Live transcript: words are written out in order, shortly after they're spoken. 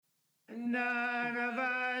None of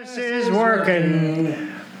us is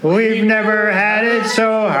working. We've never had it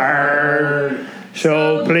so hard.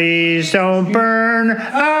 So please don't burn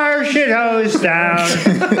our shithouse down,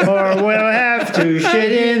 or we'll have to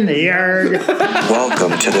shit in the yard.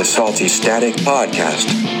 Welcome to the Salty Static Podcast.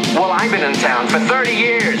 Well, I've been in town for 30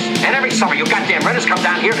 years, and every summer you goddamn renters come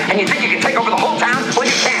down here, and you think you can take over the whole town? Well,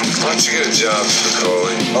 you can't. Why don't you get a job,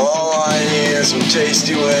 Spicoli? All I need is some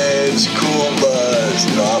tasty waves, cool buzz,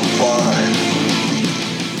 and I'm fine.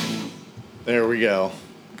 There we go.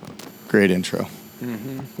 Great intro.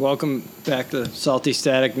 Mm-hmm. Welcome back to Salty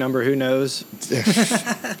Static number who knows.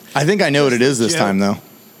 I think I know what it is this time, though.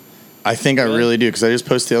 I think I really do, because I just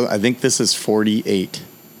posted, I think this is 48.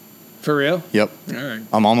 For real? Yep. All right.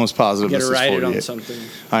 I'm almost positive this is 48. You gotta write it on something.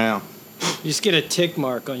 I know. You just get a tick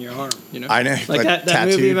mark on your arm, you know? I know. Like that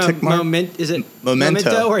movie, is it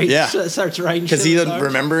Memento? Where he yeah. starts writing because he doesn't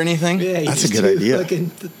remember anything? Yeah, that's a good idea.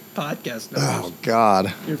 Fucking the podcast numbers. Oh,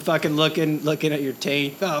 God. You're fucking looking at your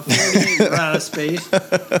taint. Oh, 48, you're out of space.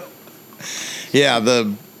 Yeah,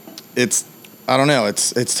 I don't know.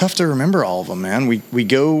 It's tough to remember all of them, man.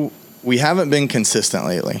 We haven't been consistent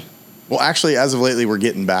lately. Well, actually, as of lately, we're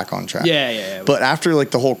getting back on track. Yeah. But after,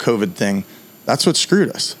 like, the whole COVID thing, that's what screwed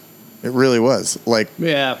us. It really was. Like,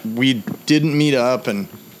 we didn't meet up, and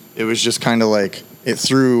it was just kind of like it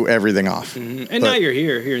threw everything off. Mm-hmm. And now you're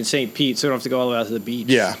here in St. Pete, so we don't have to go all the way out to the beach.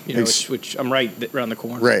 Yeah. You know, which I'm right around the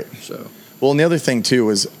corner. Right. So. Well, and the other thing, too,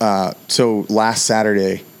 was so last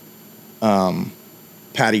Saturday,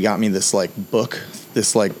 Patty got me this, like, book,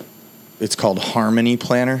 it's called Harmony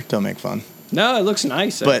Planner. Don't make fun. No, it looks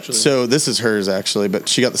nice, but, actually. So this is hers, actually, but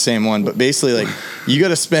she got the same one. But basically, like, you got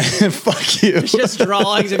to spend, fuck you. It's just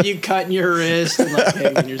drawings of you cutting your wrist and, like,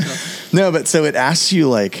 hanging yourself. No, but so it asks you,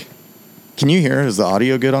 like, can you hear? Is the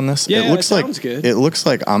audio good on this? Yeah, it sounds good. It looks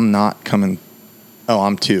like I'm not coming. Oh,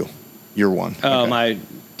 I'm 2. You're 1. Oh, okay. am I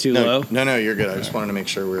too low? No, you're good. I just wanted to make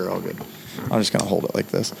sure we were all good. I'm just going to hold it like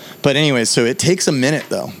this. But anyway, so it takes a minute,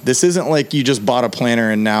 though. This isn't like you just bought a planner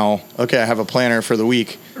and now, okay, I have a planner for the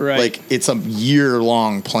week. Right. Like, it's a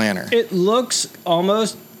year-long planner. It looks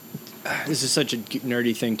almost... This is such a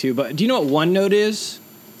nerdy thing, too, but do you know what OneNote is?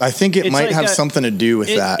 I think it might have something to do with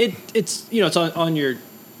that. It's it's on your...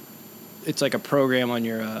 It's like a program on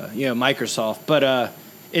your, Microsoft, but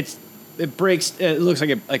it breaks... It looks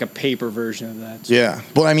like a paper version of that. So. Yeah.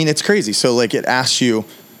 Well, I mean, it's crazy. So, like, it asks you...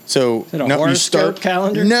 So is it a horoscope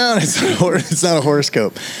calendar? No, it's not a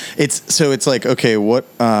horoscope. It's like, okay, what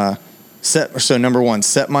so number 1,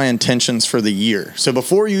 set my intentions for the year. So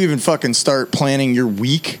before you even fucking start planning your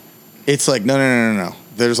week, it's like no.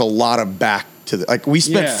 There's a lot of back to the, like, we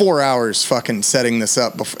spent 4 hours fucking setting this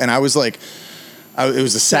up and I was like, it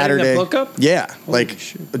was a Saturday. Setting the book up? Yeah, Holy like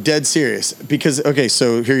shit. Dead serious. Because okay,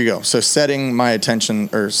 so here you go. So set my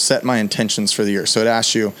intentions for the year. So it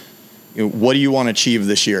asks you, what do you want to achieve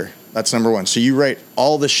this year? That's number 1. So you write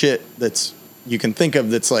all the shit you can think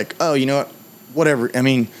of that's like, oh, you know what? Whatever. I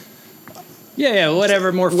mean,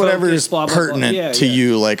 whatever more whatever focused, is blah, blah, pertinent blah. to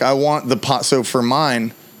you. Like, I want the pot. So for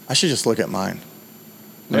mine, I should just look at mine.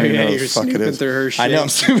 You're snooping through her shit. I know I'm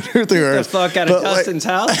snooping through her. Get the fuck out of Dustin's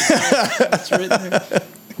house. It's written there.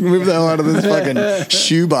 Move the hell out of this fucking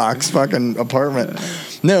shoebox fucking apartment.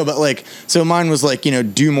 No, but like, so mine was like,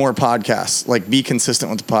 do more podcasts, like be consistent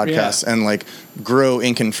with the podcasts and like grow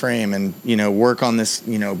Ink and Frame and, work on this,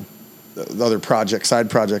 the other side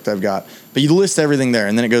project I've got. But you list everything there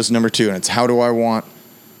and then it goes to number 2 and it's how do I want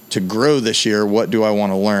to grow this year? What do I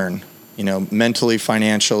want to learn? Mentally,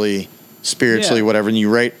 financially, spiritually, whatever. And you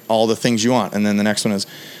write all the things you want. And then the next one is,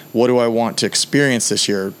 what do I want to experience this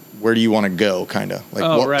year? Where do you want to go, kind of? Like,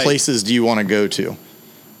 what places do you want to go to?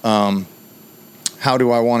 How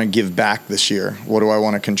do I want to give back this year? What do I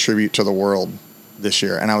want to contribute to the world this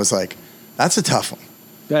year? And I was like, that's a tough one.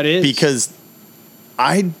 That is. Because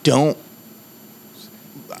I don't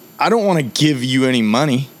want to give you any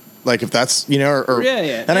money. Like, if that's, And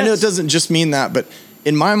I know it doesn't just mean that, but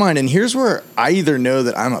in my mind, and here's where I either know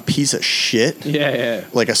that I'm a piece of shit. Yeah.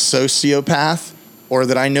 Like a sociopath, or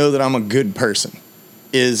that I know that I'm a good person.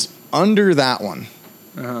 Is under that one,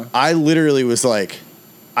 I literally was like,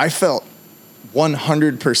 I felt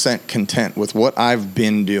 100% content with what I've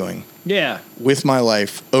been doing with my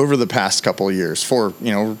life over the past couple of years for,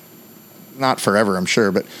 not forever, I'm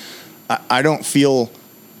sure, but I don't feel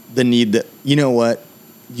the need that, you know what,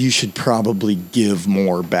 you should probably give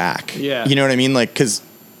more back. Yeah. You know what I mean? Like, because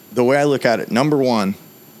the way I look at it, number 1,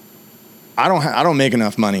 I don't make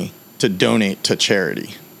enough money to donate to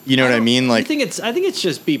charity. You know what I mean? Like, I think it's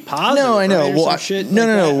just be positive. No, I know. Right? Well, shit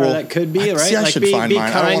no. Well, that could be right. See, I like should be find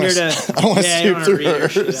mine. kinder I don't want to snoop through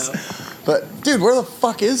hers. But dude, where the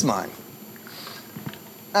fuck is mine?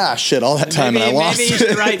 shit, all that time and I lost Maybe you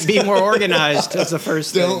should write be more organized as the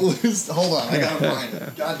first thing. Don't lose. Hold on, I gotta find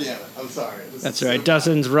it. God damn it. I'm sorry. That's right.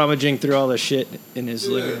 Dustin's rummaging through all the shit in his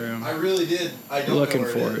living room. I really did. I don't Looking know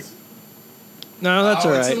where for it is. No, that's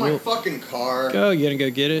all right. It's in my fucking car. Go, you gonna go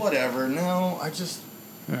get it? Whatever. No, I just.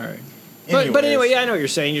 All right. But anyway, yeah, I know what you're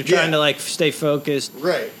saying. You're trying to like stay focused,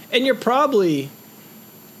 Right. and you're probably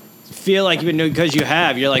feel like you've been doing because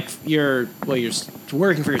you're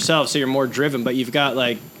working for yourself, so you're more driven. But you've got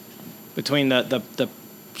like between the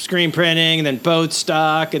screen printing and then boat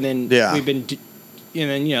stock, and then we've been,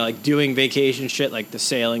 like doing vacation shit like the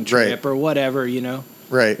sailing trip or whatever,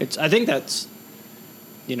 Right. I think that's.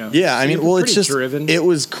 Yeah, I mean, it's just driven. It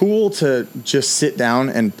was cool to just sit down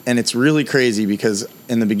and it's really crazy because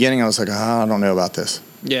in the beginning I was like, I don't know about this.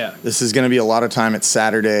 Yeah, this is going to be a lot of time. It's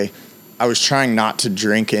Saturday. I was trying not to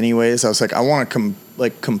drink anyways. I was like, I want to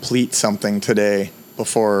complete something today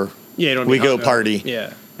before we go party.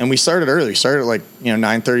 Yeah, and we started early. We started at like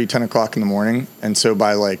 9:30, 10 o'clock in the morning, and so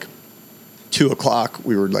by like 2 o'clock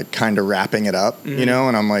we were like kind of wrapping it up, and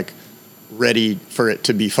I'm like ready for it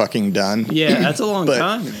to be fucking done. Yeah, that's a long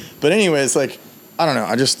time. But anyways, like, I don't know.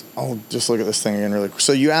 I'll just look at this thing again really quick.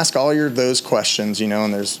 So you ask all those questions,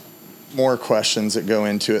 and there's more questions that go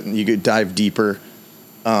into it, and you could dive deeper.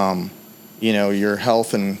 Your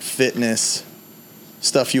health and fitness,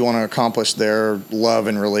 stuff you want to accomplish there, love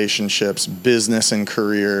and relationships, business and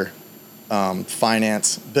career,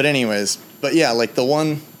 finance. But yeah, like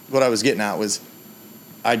what I was getting at was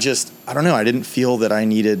I don't know. I didn't feel that I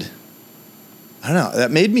needed. I don't know. That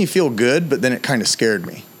made me feel good, but then it kind of scared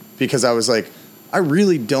me because I was like, I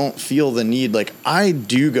really don't feel the need. Like, I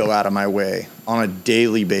do go out of my way on a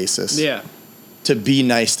daily basis to be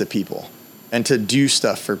nice to people and to do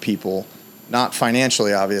stuff for people, not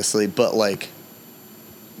financially, obviously, but like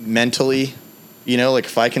mentally, like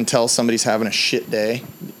if I can tell somebody's having a shit day,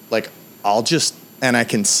 like and I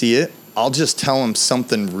can see it, I'll just tell them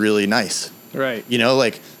something really nice. Right.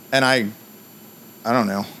 And I don't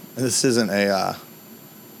know. This isn't a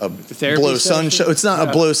therapy blow session? sunshine. It's not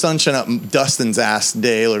a blow sunshine up Dustin's ass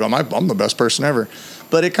day. Like, I'm the best person ever.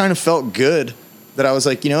 But it kind of felt good that I was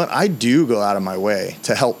like, you know what? I do go out of my way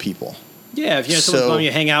to help people. Yeah, if you have someone calling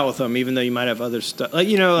you, hang out with them, even though you might have other stuff. Like,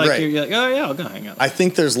 you're like, oh yeah, I'll go hang out. I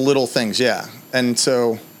think there's little things, yeah. And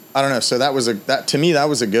so I don't know. So that to me that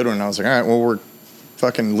was a good one. I was like, all right, well, we're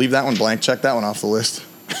fucking leave that one blank. Check that one off the list.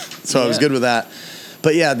 So I was good with that.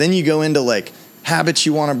 But yeah, then you go into like habits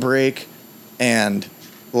you want to break, and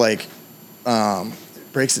like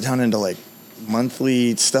breaks it down into like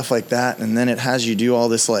monthly stuff like that, and then it has you do all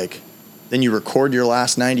this, like then you record your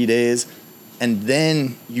last 90 days, and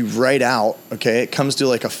then you write out, it comes to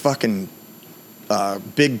like a fucking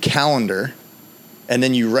big calendar, and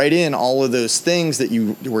then you write in all of those things that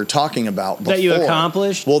you were talking about before. That you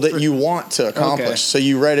accomplished? Well, that you want to accomplish. Okay. So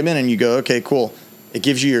you write them in and you go, okay, cool. It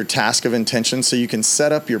gives you your task of intention so you can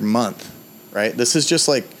set up your month, right? This isn't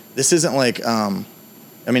like,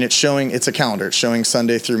 it's a calendar. It's showing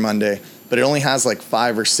Sunday through Monday, but it only has like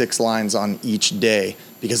 5 or 6 lines on each day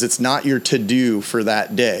because it's not your to-do for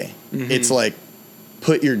that day. Mm-hmm. It's like,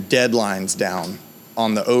 put your deadlines down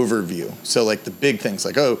on the overview. So like the big things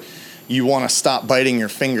like, you want to stop biting your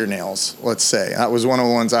fingernails, let's say. That was one of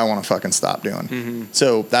the ones I want to fucking stop doing. Mm-hmm.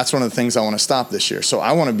 So that's one of the things I want to stop this year. So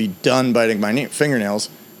I want to be done biting my fingernails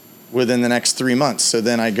within the next 3 months. So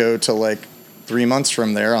then I go to like 3 months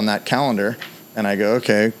from there on that calendar, and I go,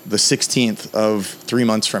 okay, the 16th of 3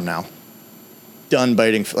 months from now, done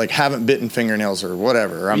biting, like haven't bitten fingernails or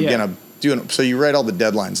whatever. Or I'm going to do it. So you write all the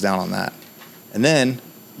deadlines down on that. And then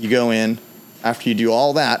you go in after you do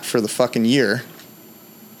all that for the fucking year.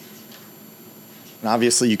 And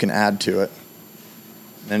obviously you can add to it.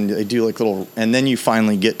 And they do like and then you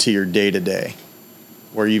finally get to your day to day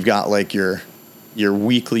where you've got like your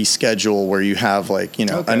weekly schedule where you have like,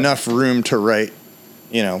 enough room to write,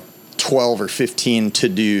 12 or 15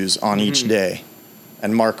 to-dos on each day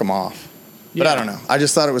and mark them off. But I don't know. I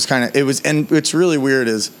just thought it was and it's really weird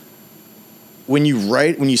is when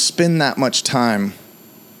you spend that much time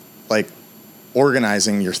like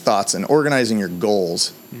organizing your thoughts and organizing your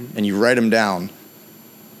goals and you write them down,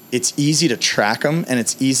 it's easy to track them and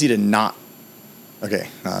it's easy to not. Okay,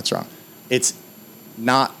 no, that's wrong. It's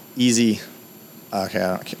not easy. Okay,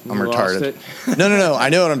 I'm retarded. No. I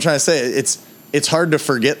know what I'm trying to say. It's hard to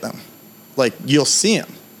forget them. Like you'll see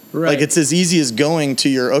them. Right. Like it's as easy as going to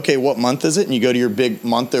your, what month is it? And you go to your big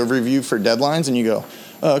month overview for deadlines and you go,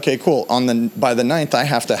 oh, okay, cool. By the 9th, I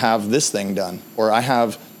have to have this thing done. Or I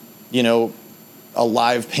have, a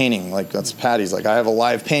live painting. Like that's Patty's. Like I have a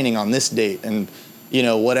live painting on this date and,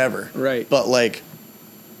 whatever. Right. But like,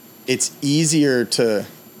 it's easier to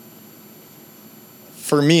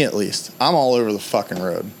for me at least, I'm all over the fucking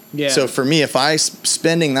road. Yeah. So for me, if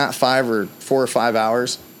spending that 4 or 5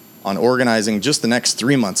 hours on organizing just the next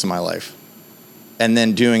 3 months of my life, and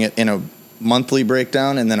then doing it in a monthly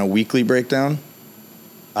breakdown and then a weekly breakdown,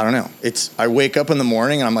 I don't know. I wake up in the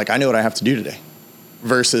morning and I'm like, I know what I have to do today.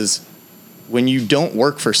 Versus when you don't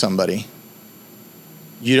work for somebody,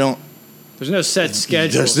 there's no set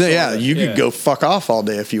schedule. You could go fuck off all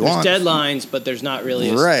day if you want. There's deadlines, but there's not really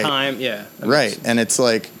a time. Yeah. Right. And it's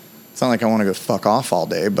like, it's not like I want to go fuck off all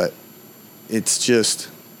day, but it's just,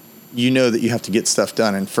 that you have to get stuff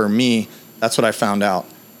done. And for me, that's what I found out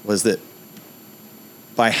was that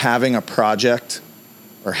by having a project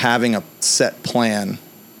or having a set plan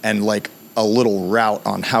and like a little route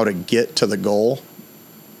on how to get to the goal,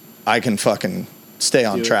 I can fucking stay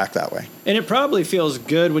on track that way. And it probably feels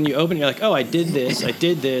good when you open, you're like, oh, I did this.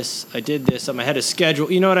 I'm ahead of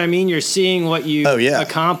schedule. You know what I mean? You're seeing what you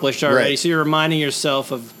accomplished already. Right. So you're reminding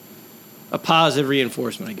yourself of a positive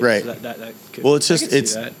reinforcement, I guess. Right. So that could, well, it's just,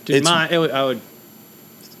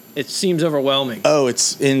 it seems overwhelming. Oh,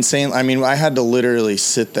 it's insane. I mean, I had to literally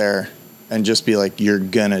sit there and just be like, you're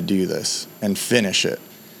gonna do this and finish it.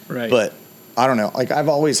 Right. But I don't know. Like, I've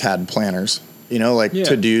always had planners,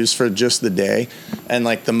 to-dos for just the day. And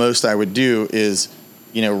like the most I would do is,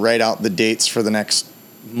 write out the dates for the next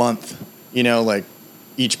month, like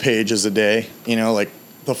each page is a day, like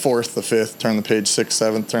the 4th, the 5th, turn the page 6th,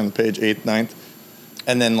 7th, turn the page 8th, 9th.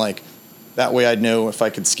 And then like, that way I'd know if I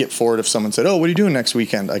could skip forward. If someone said, oh, what are you doing next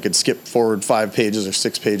weekend? I could skip forward 5 pages or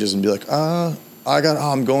 6 pages and be like,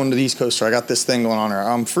 I'm going to the East Coast, or I got this thing going on, or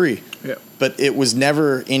I'm free. Yeah. But it was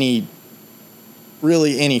never any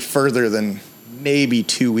further than maybe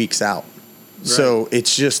 2 weeks out. Right. So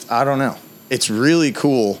it's just, I don't know. It's really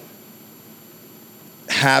cool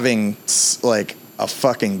having like a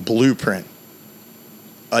fucking blueprint,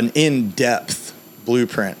 an in-depth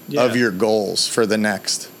blueprint of your goals for the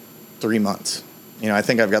next 3 months. I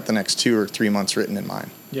think I've got the next 2 or 3 months written in mind.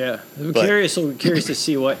 Yeah. I'm curious to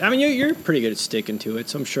see what, I mean, you're pretty good at sticking to it,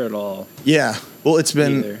 so I'm sure it'll all. Yeah. Well, it's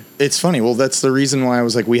funny. Well, that's the reason why I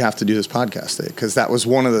was like, we have to do this podcast today, because that was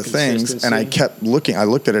one of the things. And I kept looking, I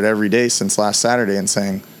looked at it every day since last Saturday and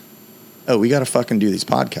saying, oh, we got to fucking do these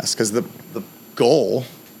podcasts. Because the goal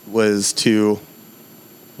was to,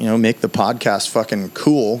 make the podcast fucking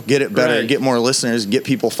cool, get it better, get more listeners, get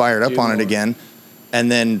people fired up on it again, and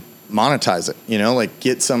then monetize it, like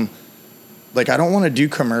get some, like, I don't want to do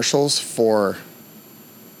commercials for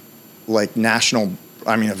like national,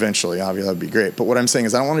 I mean, eventually, obviously that'd be great. But what I'm saying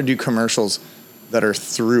is I don't want to do commercials that are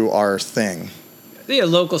through our thing. Yeah,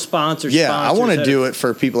 local sponsors. Yeah, I want to do it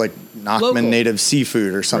for people like Nachman Native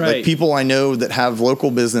Seafood or something. Right. Like people I know that have local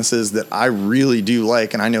businesses that I really do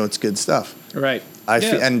like, and I know it's good stuff. Right.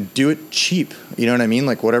 And do it cheap. You know what I mean?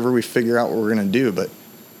 Like whatever we figure out what we're going to do. But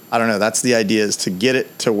I don't know. That's the idea, is to get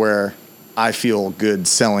it to where I feel good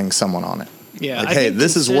selling someone on it. Yeah. Like, hey,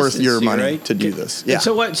 this is worth your money to do this. Yeah.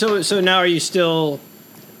 And so now are you still,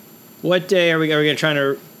 what day are we going to try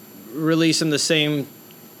to release them the same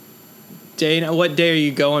day? Now, what day are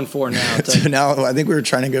you going for now? So now I think we were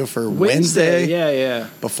trying to go for Wednesday. Yeah.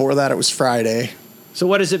 Before that it was Friday. So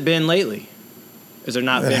what has it been lately? Has there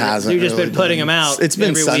not been? Hasn't. You've just been putting them out. It's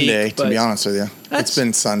been every Sunday, week, to be honest with you. It's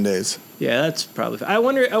been Sundays. Yeah, that's probably. I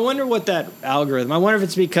wonder what that algorithm. I wonder if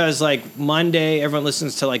it's because like Monday everyone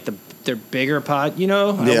listens to like their bigger pod.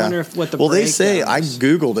 I wonder what the. Well, they say, I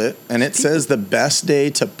Googled it and it says the best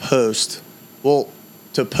day to post. Well,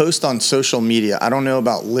 to post on social media. I don't know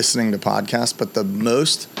about listening to podcasts, but the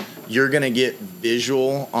most you're gonna get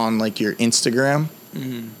visual on like your Instagram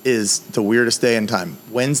is the weirdest day and time.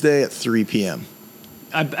 Wednesday at 3 p.m.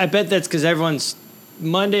 I bet that's because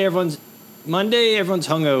Monday everyone's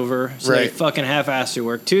hungover, so they fucking half-ass their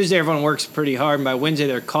work. Tuesday everyone works pretty hard, and by Wednesday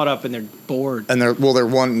they're caught up and they're bored. And they're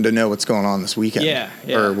wanting to know what's going on this weekend. Yeah.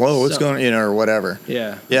 Or what's going on, or whatever.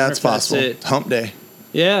 Yeah. Yeah, it's possible. Hump day.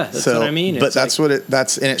 Yeah, that's what I mean. But that's what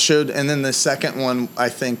and it showed. And then the second one I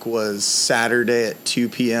think was Saturday at 2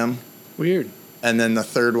 p.m. Weird. And then the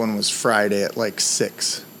third one was Friday at like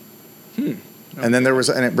 6. Okay. And then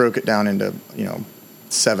and it broke it down into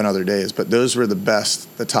 7 other days, but those were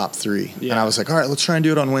the top 3. Yeah. And I was like, all right, let's try and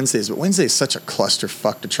do it on Wednesdays. But Wednesday's such a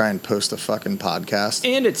clusterfuck to try and post a fucking podcast.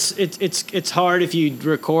 And it's hard if you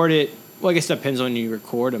record it. Well, I guess it depends on when you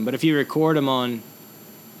record them. But if you record them on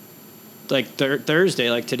like Thursday,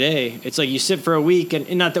 like today, it's like you sit for a week, and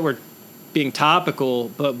not that we're being topical,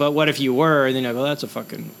 but what if you were? And then I go, that's a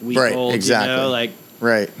fucking week old. Exactly.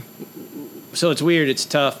 Right. So it's weird. It's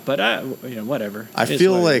tough, but whatever. I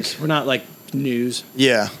feel like we're not like news.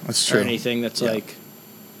 Yeah, that's true. Or anything that's like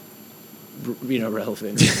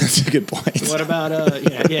relevant. That's a good point. What about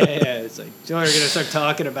yeah. It's like, so we're gonna start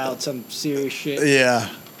talking about some serious shit. Yeah.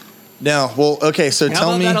 No. Well, okay. So How tell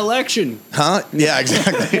about me, that election? huh? Yeah,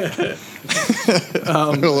 exactly.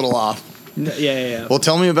 a little off. Yeah. Well,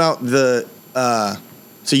 tell me about the.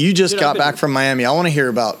 So you just got back from Miami. I want to hear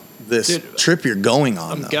about this trip you're going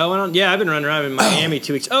on. I'm going on. Yeah, I've been running around in Miami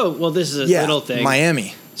 2 weeks. Oh, well, this is a little thing.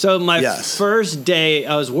 Miami. So my first day,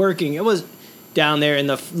 I was working. It was down there, and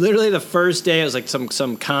literally the first day, it was like some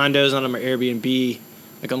condos on my Airbnb,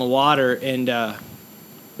 like on the water. And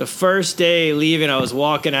the first day leaving, I was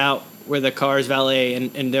walking out where the car's valet,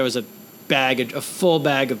 and there was a full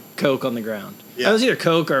bag of Coke on the ground. Yeah. It was either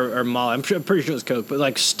Coke or Molly. I'm pretty sure it was Coke, but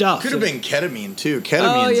like stuff. Could have been ketamine too.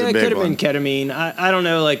 Ketamine's a big one. It could have been ketamine. I don't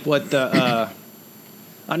know like what the.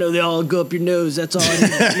 I know they all go up your nose. That's all.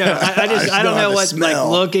 I don't know what like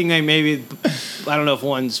looking like maybe. I don't know if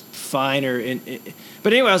one's fine or.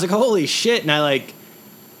 But anyway, I was like, holy shit, and I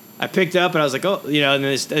picked up and I was like, oh, and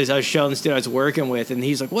as I was showing the student I was working with, and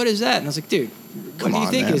he's like, what is that? And I was like, dude, what do you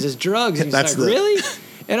think? Is this drugs? And he's like, really?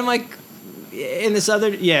 And I'm like. And this other,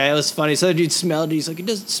 it was funny. This other dude smelled it. He's like, it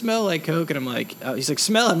doesn't smell like Coke. And I'm like, he's like,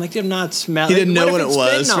 smell it. I'm like, I'm not smelling. He didn't know what it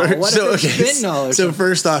was. So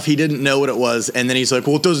first off, he didn't know what it was. And then he's like,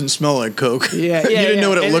 well, it doesn't smell like Coke. Yeah. You didn't know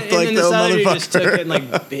what it looked like, though, motherfucker. Dude just took it and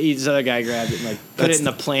like, this other guy grabbed it and like put it in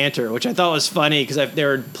the planter, which I thought was funny because they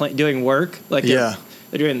were doing work. Like, they're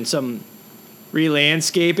doing some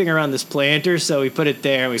re-landscaping around this planter, so we put it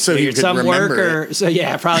there and we figured some worker. So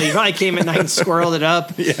probably came at night and squirreled it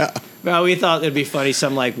up. Yeah. Well, we thought it'd be funny,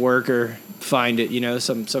 some like worker find it,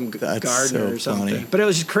 some gardener or something. Funny. But it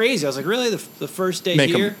was just crazy. I was like, really, the first day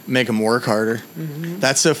here? Make them work harder. Mm-hmm.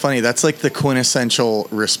 That's so funny. That's like the quintessential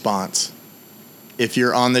response. If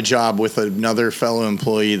you're on the job with another fellow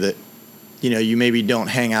employee that, you maybe don't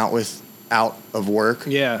hang out with out of work.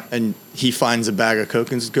 Yeah. And he finds a bag of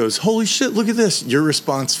Coke and goes, holy shit, look at this. Your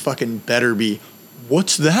response fucking better be,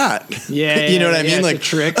 what's that? Yeah. You know what I mean? Like,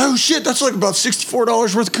 trick. Oh shit, that's like about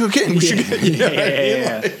 $64 worth of cocaine. We should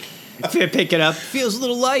get, If you pick it up, it feels a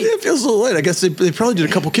little light. Yeah, it feels a little light. I guess they probably did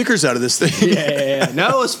a couple kickers out of this thing. Yeah.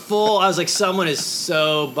 No, it was full. I was like, someone is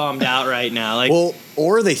so bummed out right now. Like, well,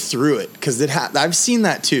 or they threw it because I've seen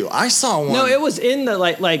that too. I saw one. No, it was in the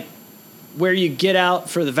like where you get out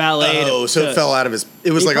for the valet. Oh, so it fell out of his.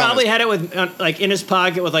 It was he like probably had it with like in his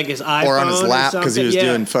pocket with like his iPhone or on his lap because he was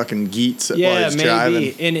doing fucking geets while he was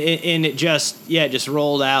driving. And it just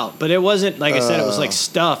rolled out. But it wasn't like I said. It was like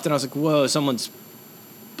stuffed, and I was like, whoa, someone's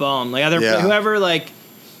bummed. Like whoever like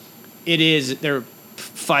it is, they're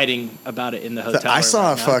fighting about it in the hotel. I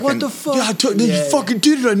saw a fucking. What the fuck? Yeah, you fucking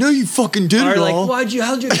did it. I know you fucking did it. Like, how'd you?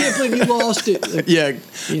 I can't believe you lost it. Like,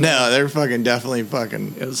 no, they're fucking definitely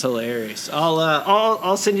fucking. It was hilarious.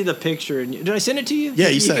 I'll send you the picture. Did I send it to you? Yeah,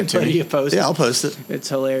 you sent it to me. You post I'll post it. It's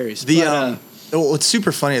hilarious. What's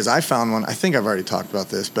super funny is I found one. I think I've already talked about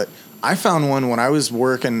this, but I found one when I was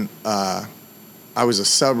working. I was a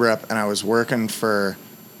sub rep and I was working for.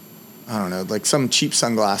 I don't know, like some cheap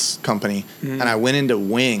sunglass company, and I went into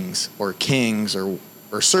Wings or Kings or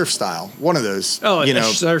Surf Style, one of those. Oh,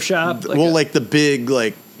 surf shop. Like the big,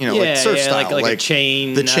 like like Surf Style, like a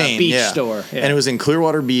chain, the chain beach store. Yeah. And it was in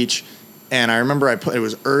Clearwater Beach, and I remember it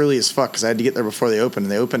was early as fuck because I had to get there before they opened,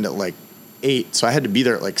 and they opened at like 8, so I had to be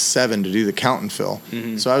there at like 7 to do the count and fill.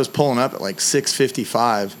 Mm-hmm. So I was pulling up at like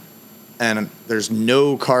 6:55. And there's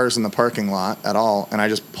no cars in the parking lot at all, and I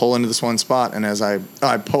just pull into this one spot, and as I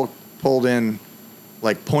pulled in,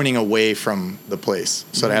 like pointing away from the place.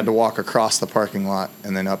 So I had to walk across the parking lot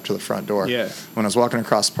and then up to the front door. Yeah. When I was walking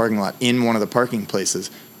across the parking lot, in one of the parking places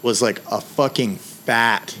was like a fucking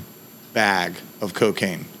fat bag of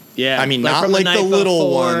cocaine. Yeah. I mean, not like the little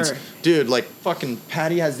ones. Dude, like fucking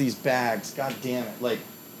Patty has these bags. God damn it. Like,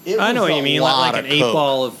 I know what you mean. Like an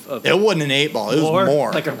 8-ball of. It wasn't an 8-ball. It was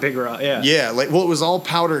more. Like a big rock. Yeah. Yeah. Like, it was all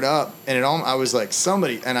powdered up, and I was like,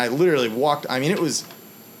 somebody, and I literally walked. I mean, it was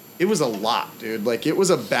a lot, dude. Like, it was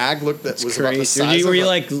a bag was crazy. about the size Were you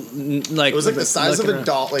it was like the size of a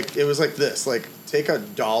dollar. Like, it was like this. Like, take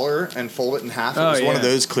 $1 and fold it in half. It was one of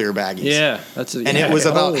those clear baggies. Yeah. It was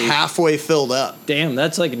about halfway filled up. Damn,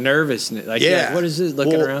 that's like nervous. Like, what is this?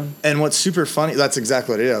 Looking around? And what's super funny, that's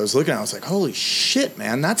exactly what I did. I was looking, I was like, holy shit,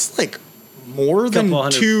 man. That's like more than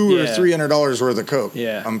 $200 or $300 worth of Coke.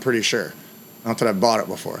 Yeah. I'm pretty sure. Not that I've bought it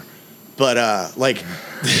before. But I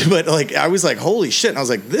was like, holy shit. And I was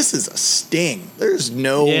like, this is a sting. There's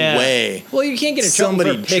no way. Well, you can't get in trouble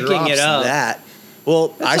for picking it up. That.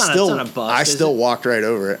 Well, I still walked right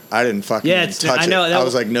over it. I didn't fucking touch it. I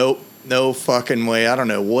was like, nope, no fucking way. I don't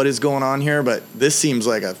know what is going on here, but this seems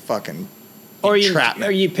like a fucking entrapment.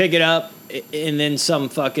 Or you pick it up and then some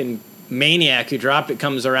fucking maniac who dropped it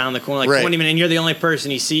comes around the corner like Right. 20 minutes, and you're the only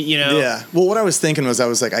person you see. You know. Yeah. Well, what I was thinking was, I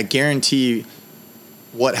was like, I guarantee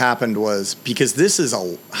what happened was, because this is I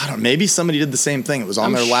don't know, maybe somebody did the same thing. It was on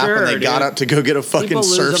I'm their lap and sure, they got dude. up to go get a fucking People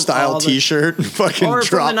lose them surf style all the- T-shirt and fucking Or from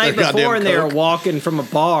drop the night their goddamn before, and they were Coke. walking from a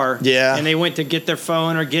bar. Yeah. And they went to get their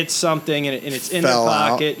phone or get something, and it's in Fell their out.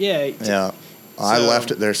 pocket. Yeah. Yeah. I So-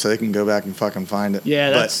 left it there so they can go back and fucking find it.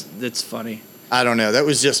 Yeah, But that's funny. I don't know. That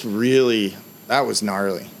was just really, that was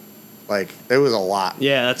gnarly. Like, it was a lot.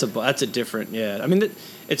 Yeah, that's a different. Yeah, I mean,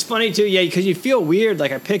 it's funny too. Yeah, because you feel weird.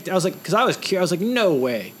 Like I was like, because I was curious. I was like, no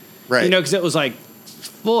way. Right. You know, because it was like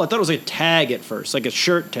full. I thought it was like a tag at first, like a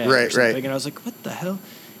shirt tag. Right, or something. right. And I was like, what the hell? And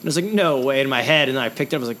I was like, no way in my head. And then I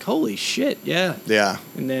picked it up. I was like, holy shit, yeah. Yeah.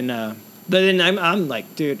 And then, but then I'm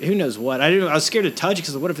like, dude, who knows what? I was scared to touch it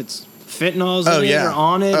because what if it's fentanyl's Oh, in it yeah. or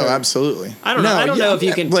on it? Oh, or- absolutely. I don't know. I don't know if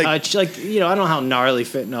you can like, touch, like, you know, I don't know how gnarly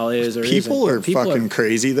fentanyl is or people isn't. are fucking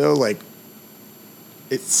crazy though. Like,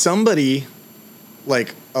 it's somebody,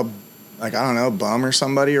 like I don't know, bum or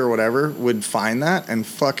somebody or whatever would find that and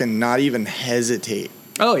fucking not even hesitate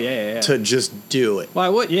Oh yeah. to just do it. Why?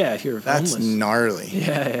 What? Yeah, if you're That's homeless. gnarly.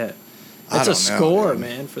 Yeah. I That's a don't know, score, dude.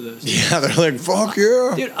 man, for those. Yeah, they're like, fuck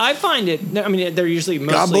yeah. Dude, I find it. I mean, they're usually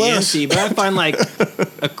mostly bless. empty, but I find like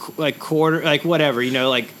like quarter, like whatever, you know,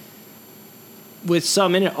 like with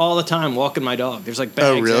some in it all the time. Walking my dog, there's like bags.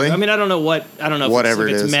 Oh, really? I mean, I don't know what. I don't know Whatever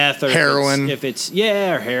if it it's is. meth or Heroin. If it's or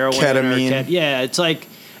heroin, Ketamine. Or yeah, it's like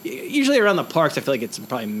usually around the parks. I feel like it's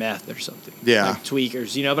probably meth or something. Yeah. like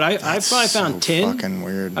tweakers, you know. But I've That's probably found so 10. fucking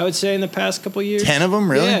weird. I would say in the past couple years. 10 of them,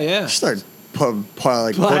 really? Yeah, yeah. You start put them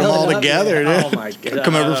all Piling up, together, yeah. dude. Oh my god!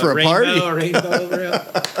 Come over for a party. Rainbow.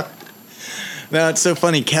 No, it's so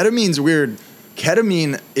funny. Ketamine's weird.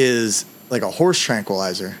 Ketamine is like a horse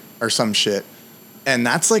tranquilizer or some shit, and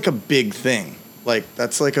that's like a big thing. Like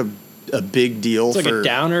that's like a big deal It's like for a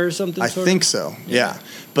downer or something. I sort think of? so. Yeah.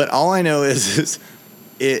 But all I know is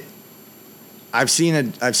it. I've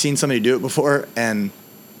seen somebody do it before, and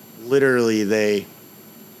literally they,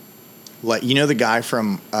 like, you know, the guy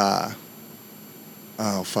from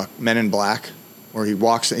Men in Black, where he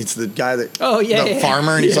walks. It's the guy that the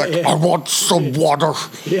farmer, and he's like, I want some water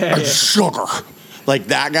and sugar. Like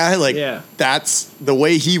that guy. Like that's the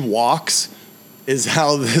way he walks. Is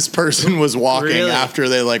how this person was walking Really? after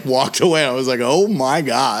they like walked away. I was like, oh my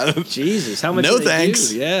God. Jesus, how much? No do they thanks.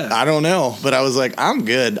 do? Yeah, I don't know. But I was like, I'm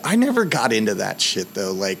good. I never got into that shit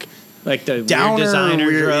though. Like the downer weird designer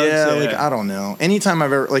weird, drugs. yeah, like I don't know. Anytime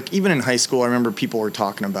I've ever, like, even in high school, I remember people were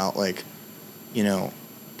talking about, like, you know,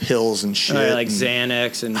 pills and shit. like and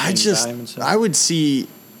Xanax and Valium and stuff. I would see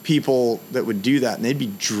people that would do that and they'd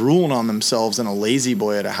be drooling on themselves in a lazy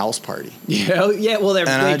boy at a house party. Yeah, well, they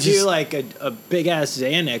I do just- like a big ass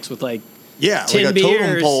Xanax with like Yeah, 10 like a beers.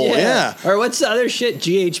 totem pole. Yeah. Or what's the other shit?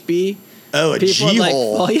 GHB. Oh, a People would, like,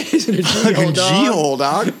 G-hole. oh, yeah, is it a G-hole, Fucking dog? G-hole,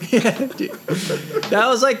 dog. That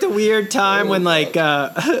was like the weird time when like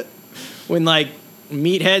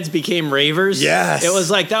meatheads became ravers. Yes. It was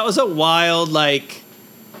like that was a wild like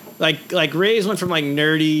raves went from like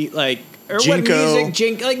nerdy like or Jinko. what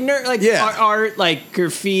music Yeah. art like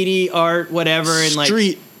graffiti art whatever and like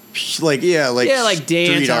Street, like like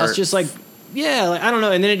dance street house art. just like like I don't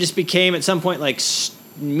know and then it just became at some point like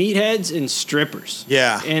meatheads and strippers.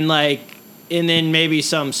 Yeah. And then maybe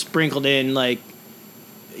some sprinkled in like,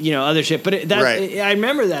 you know, other shit. But I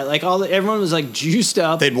remember that like everyone was like juiced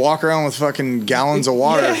up. They'd walk around with fucking gallons of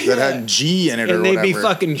water that had G in it, or and they'd whatever. be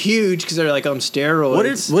fucking huge because they're like on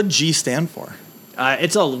steroids. What G stand for?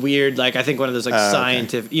 It's all weird. Like I think one of those like okay.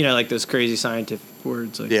 scientific, you know, like those crazy scientific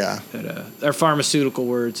words. Like, that are pharmaceutical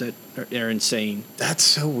words that are insane. That's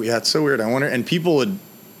so weird. That's so weird. I wonder. And people would,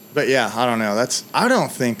 but yeah, I don't know. I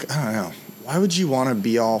don't know. Why would you want to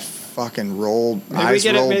be all fucking rolled? Maybe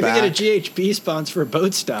get a back? GHB sponsor for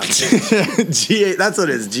boat stop. That's what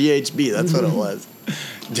it is. GHB. That's what it was.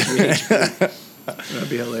 That'd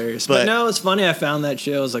be hilarious. But no, it's funny. I found that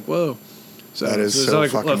shit. I was like, whoa. So that is it was so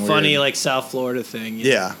like fucking a funny weird. like South Florida thing. You know?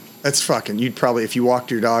 Yeah. That's fucking. You'd probably, if you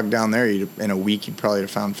walked your dog down there, in a week, you'd probably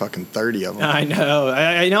have found fucking 30 of them. I know.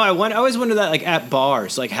 I know. I always wonder that, like at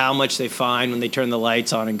bars, like how much they find when they turn the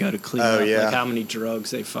lights on and go to clean up. yeah. Like how many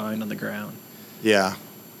drugs they find on the ground. Yeah.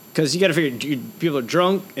 Because you got to figure, people are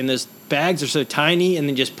drunk and those bags are so tiny, and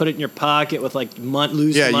then just put it in your pocket with like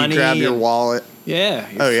loose money. You grab your and- wallet. Yeah.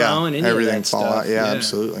 Your phone. Any Everything of that fall stuff. out. Yeah,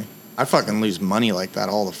 absolutely. I fucking lose money like that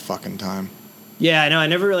all the fucking time. Yeah, I know. I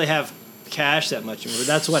never really have cash that much anymore.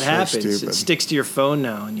 That's what So happens. stupid. It sticks to your phone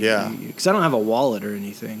now. And because I don't have a wallet or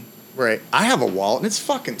anything. Right. I have a wallet, and it's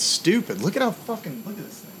fucking stupid. Look at this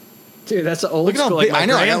thing. Dude, that's the old Look at how school. big. Like my I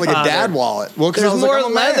know. I got like a grandfather. dad wallet. Well, because There's more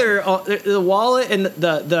like, leather. The wallet and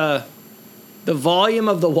the the volume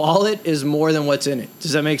of the wallet is more than what's in it.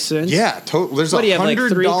 Does that make sense? Yeah, there's What do you have, like,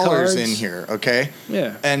 three $100 cards? in here, okay?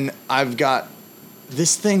 Yeah. And I've got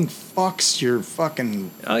this thing fucks your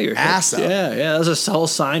fucking Your ass hips. up. Yeah, that was a whole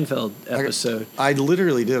Seinfeld episode. I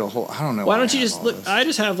literally did a whole. I don't know. Why don't you I have just all look? this. I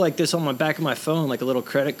just have like this on my back of my phone, like a little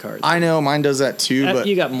credit card. I know mine does that too, but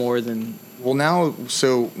You got more than. well now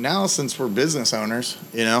since we're business owners,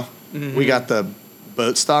 Mm-hmm. we got the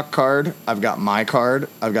boat stock card. I've got my card.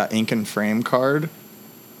 I've got Ink and Frame card.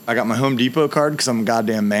 I got my Home Depot card because I'm a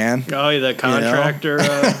goddamn man. Oh, yeah, the contractor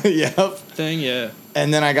Yep. thing, yeah.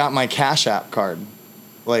 And then I got my Cash App card.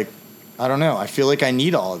 Like, I don't know. I feel like I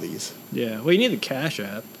need all of these. Yeah. Well, you need the Cash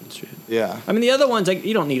App and shit. Yeah. I mean, the other ones, like,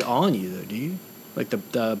 you don't need on you, though, do you? Like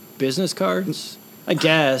the business cards? I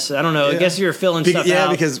guess. I don't know. Yeah. I guess if you're filling stuff Yeah,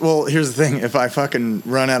 out. because, well, here's the thing. If I fucking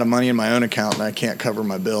run out of money in my own account and I can't cover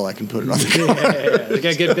my bill, I can put it on the card. Yeah. They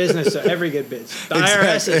got good business. Every good business. The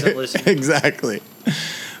IRS isn't listening. Exactly.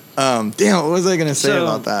 Damn, what was I going to say So-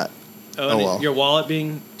 about that? Oh, well. Your wallet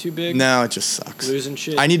being too big? No, it just sucks. Losing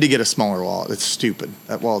shit? I need to get a smaller wallet. It's stupid.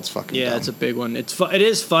 That wallet's fucking Yeah, dumb. it's a big one. It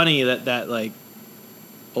is funny that like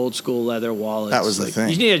old school leather wallet. That was the thing.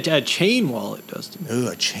 You need a chain wallet, Dustin. Ooh,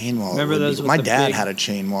 a chain wallet. Remember would be- those with My the dad big- had a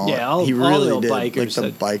chain wallet. Yeah, all he the really old did. bikers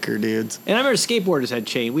Like the had- biker dudes. And I remember skateboarders had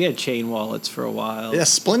chain. We had chain wallets for a while. Yeah,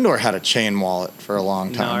 Splendor had a chain wallet for a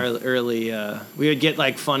long No, time. early we would get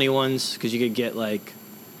like funny ones because you could get like.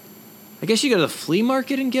 I guess you go to the flea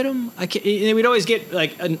market and get them. And we'd always get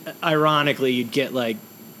like, ironically, you'd get like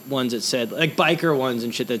ones that said like biker ones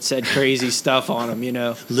and shit that said crazy stuff on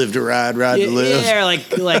them. Live to ride, ride to live. Yeah, like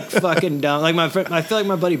fucking dumb. Like I feel like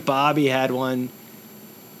my buddy Bobby had one,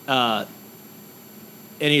 and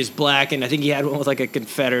he was black, and I think he had one with like a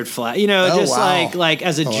Confederate flag. Oh, just wow. like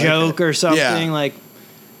as a I like joke it. or something. Yeah. Like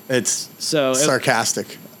It's so.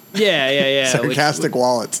 sarcastic. Yeah. Sarcastic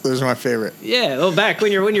wallets. Those are my favorite. Yeah. Well, back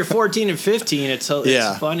when you're 14 and 15, it's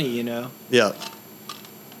Yeah. funny, Yeah.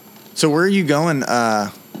 So where are you going?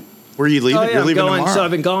 Where are you leaving? Oh, yeah, You're I'm leaving going. tomorrow. So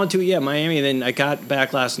I've been going to Miami, and then I got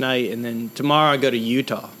back last night, and then tomorrow I go to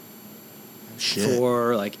Utah Shit.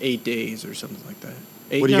 for like 8 days or something like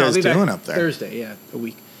that. What are you I'll guys be back doing up there? Thursday, a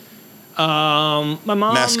week. My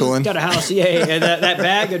mom Mescaline? got a house. Yeah, that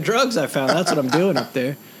bag of drugs I found. That's what I'm doing up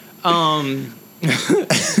there. My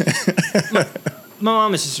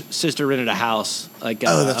mom and sister rented a house, like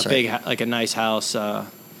that's a right. big, like a nice house,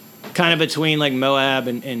 kind of between like Moab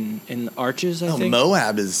and Arches. I Oh, think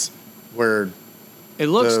Moab is where it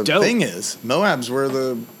looks the dope. thing is. Moab's where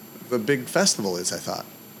the big festival is, I thought.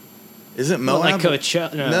 Isn't Well, Moab? like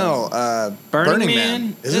Coachella? No, Burning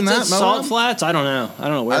Man. Isn't that It's Moab? Salt Flats? I don't know. I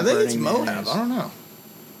don't know where. I think Burning it's Man Moab. is. I don't know.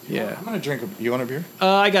 Yeah. I'm gonna drink a. You want a beer?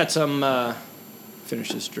 I got some. Finish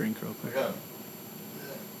this drink real quick.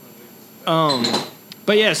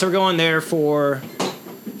 But yeah, so we're going there for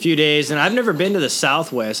a few days, and I've never been to the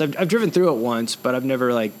Southwest. I've driven through it once, but I've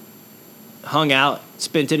never like hung out,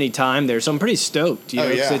 spent any time there. So I'm pretty stoked. You Oh,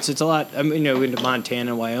 know, yeah. it's a lot. I mean, into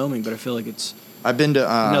Montana and Wyoming, but I feel like it's I've been to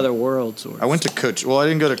another world. Sort of. I went to Coach. Well, I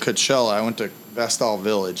didn't go to Coachella. I went to Vestal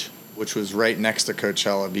Village, which was right next to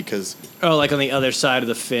Coachella because like on the other side of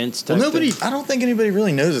the fence. Type nobody. thing. I don't think anybody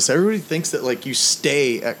really knows this. Everybody thinks that like you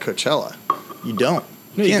stay at Coachella. You don't.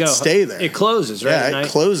 You No, can't go. stay there. It closes, right? Yeah, at it night?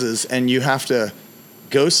 closes, and you have to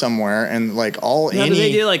go somewhere and like all Now, any. do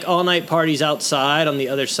they do like all night parties outside on the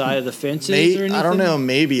other side of the fences? or anything? I don't know.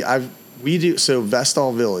 Maybe we do. So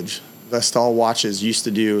Vestal Village, Vestal Watches used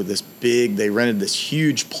to do this big. They rented this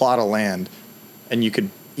huge plot of land, and you could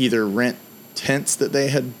either rent tents that they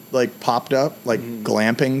had like popped up, like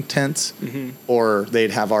glamping tents, or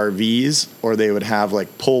they'd have RVs, or they would have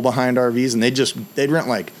like pull behind RVs, and they'd rent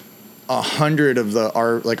like 100 of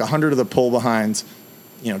the pull behinds,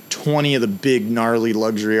 20 of the big gnarly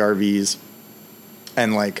luxury RVs,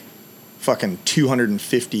 and like fucking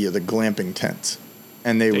 250 of the glamping tents,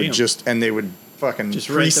 and they would fucking Just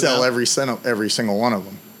rent them pre-sell out? every single one of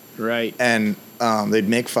them, Right. and they'd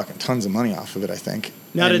make fucking tons of money off of it, I think.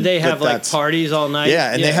 Now, And did they have but like that's- parties all night?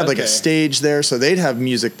 Yeah, and they had like okay. a stage there, so they'd have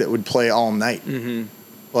music that would play all night. Mm-hmm.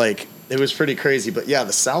 Like it was pretty crazy, but yeah,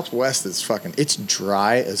 the Southwest is it's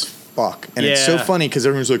dry as fuck, and it's so Yeah. funny because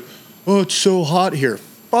everyone's like, "Oh, it's so hot here."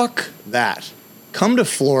 Fuck that. Come to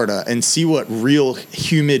Florida and see what real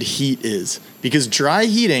humid heat is, because dry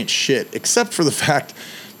heat ain't shit, except for the fact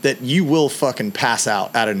that you will fucking pass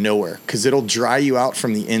out of nowhere because it'll dry you out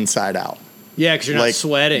from the inside out. Yeah, because you're not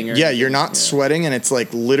sweating. Or Yeah, anything. you're not sweating, and it's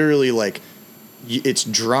like literally like it's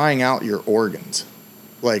drying out your organs.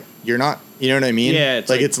 Like you're not. You know what I mean? Yeah, it's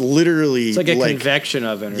like it's literally it's like a convection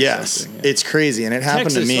oven or something. Yeah. It's crazy, and it happened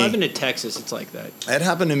Texas, to me. I've been to Texas, it's like that. It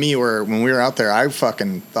happened to me where when we were out there, I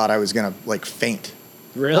fucking thought I was gonna like faint.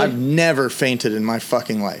 Really? I've never fainted in my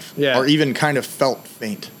fucking life, Yeah. or even kind of felt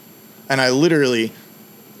faint. And I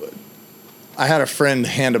had a friend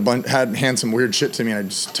hand some weird shit to me, and I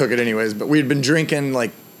just took it anyways. But we had been drinking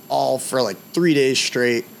like all for like 3 days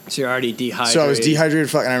straight. So you're already dehydrated. So I was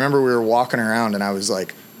dehydrated, and I remember we were walking around, and I was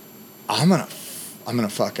like, I'm gonna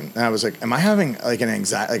fucking, and I was like, am I having like an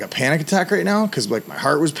anxiety, like a panic attack right now? Because like my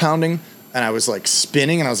heart was pounding, and I was like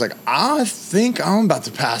spinning, and I was like, I think I'm about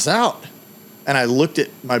to pass out. And I looked at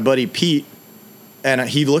my buddy Pete, and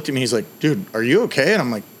he looked at me. He's like, dude, are you okay? And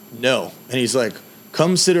I'm like, no. And he's like,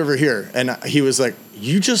 come sit over here. And he was like,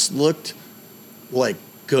 you just looked like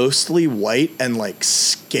ghostly white and like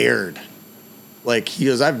scared. Like, he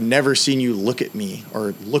goes, I've never seen you look at me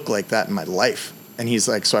or look like that in my life. And he's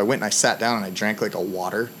like, so I went and I sat down and I drank like a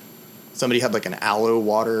water. Somebody had like an aloe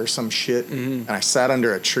water or some shit. Mm-hmm. And I sat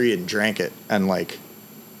under a tree and drank it and like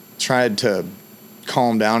tried to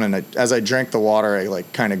calm down. And as I drank the water, I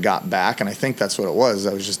like kind of got back. And I think that's what it was.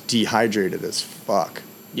 I was just dehydrated as fuck.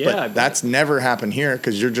 Yeah. But that's never happened here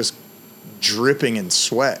because you're just dripping in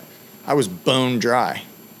sweat. I was bone dry.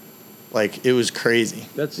 Like, it was crazy.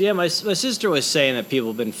 My sister was saying that people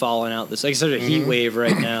have been falling out this, like, there's a heat wave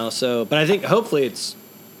right now. So, but I think hopefully it's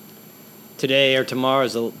today or tomorrow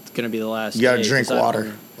is going to be the last You got to day, drink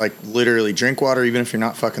water. Like, literally drink water even if you're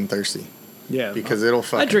not fucking thirsty. Yeah. Because it'll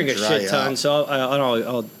fucking I drink a dry shit you ton, out. so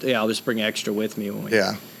I'll just bring extra with me when we.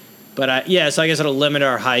 Yeah. But so I guess it'll limit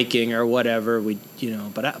our hiking or whatever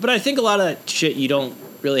But I think a lot of that shit you don't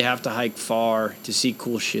really have to hike far to see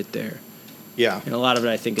cool shit there. Yeah. And a lot of it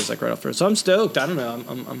I think is like right off first. So I'm stoked. I don't know.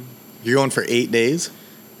 I'm You're going for 8 days?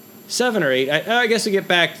 7 or 8. I guess we get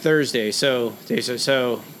back Thursday. So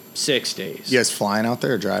 6 days. You guys flying out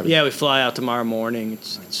there or driving? Yeah, we fly out tomorrow morning.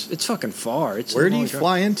 It's fucking far. It's Where a do long you drive.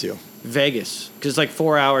 fly into? Vegas, because like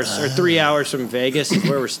 4 hours or 3 hours from Vegas is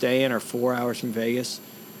where we're staying, or 4 hours from Vegas,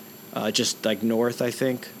 just like north, I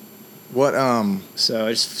think. What? So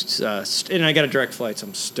it's and I got a direct flight, so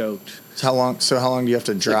I'm stoked. How long do you have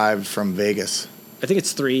to drive from Vegas? I think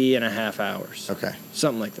it's 3.5 hours. Okay.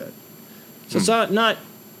 Something like that. So it's not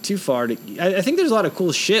too far. I think there's a lot of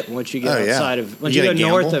cool shit once you get outside of once you go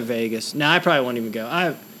north of Vegas. No, I probably won't even go.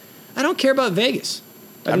 I don't care about Vegas.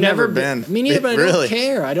 I've never been. Me neither, but I Really? don't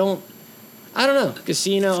care. I don't know.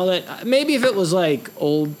 Casino, all that. Maybe if it was like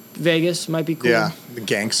old Vegas, might be cool. Yeah, the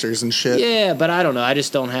gangsters and shit. Yeah, but I don't know. I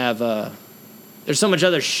just don't have. There's so much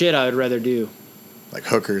other shit I would rather do. Like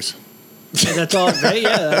hookers. And that's all, right?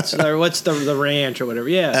 Yeah, that's what's the ranch or whatever.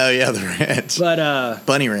 Yeah. Oh yeah, the ranch. But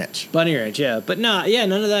Bunny Ranch. Bunny Ranch, yeah. But none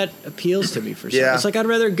of that appeals to me for some. Yeah. It's like I'd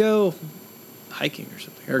rather go hiking or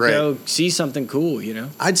something, or Right. go see something cool.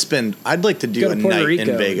 I'd like to do Go to a Puerto night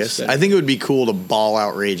Rico in Vegas. instead. I think it would be cool to ball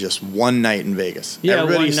outrageous one night in Vegas. Yeah,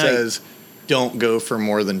 Everybody one night. says don't go for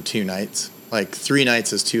more than 2 nights. Like 3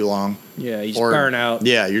 nights is too long. Yeah, you just burn out.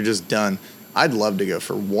 Yeah, you're just done. I'd love to go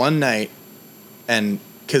for one night, and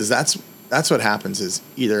because that's what happens is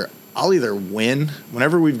I'll either win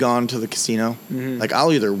whenever we've gone to the casino. Mm-hmm. Like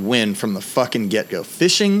I'll either win from the fucking get go.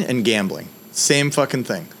 Fishing and gambling, same fucking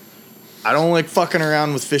thing. I don't like fucking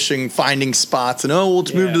around with fishing, finding spots, and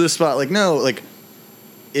let's move Yeah. to this spot. Like no, like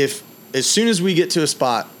if as soon as we get to a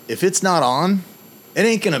spot, if it's not on, it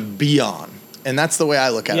ain't gonna be on. And that's the way I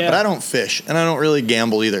look at it. Yeah. But I don't fish and I don't really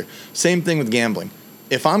gamble either. Same thing with gambling.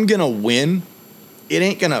 If I'm gonna win,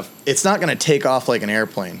 it's not gonna take off like an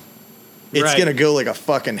airplane. It's Right. gonna go like a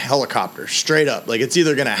fucking helicopter, straight up. Like it's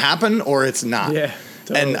either gonna happen or it's not. Yeah,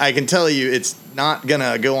 totally. And I can tell you, it's not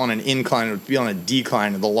gonna go on an incline. It would be on a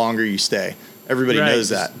decline the longer you stay. Everybody Right, knows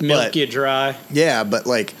just that. milk But you dry. yeah, but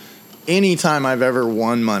like anytime I've ever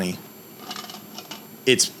won money,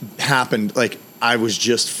 it's happened. Like I was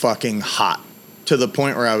just fucking hot to the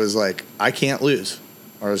point where I was like, I can't lose.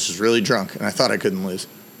 Or I was just really drunk and I thought I couldn't lose.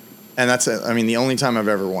 And that's it. I mean, the only time I've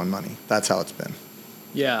ever won money. That's how it's been.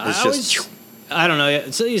 Yeah, It's I don't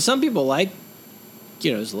know. So some people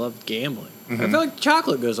just love gambling. Mm-hmm. I feel like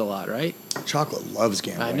Chocolate goes a lot, right? Chocolate loves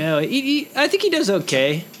gambling. I know. I think he does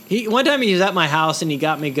okay. One time he was at my house and he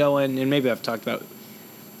got me going, and maybe I've talked about.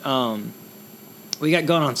 We got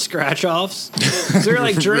going on scratch offs. So we were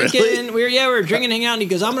like drinking. Really? We were drinking, hanging out, and he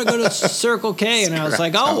goes, "I'm gonna go to Circle K," and I was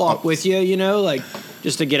like, "I'll walk with you," like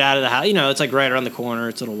just to get out of the house. It's like right around the corner.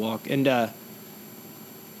 It's a little walk, and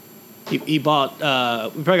he bought.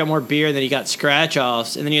 We probably got more beer than he got scratch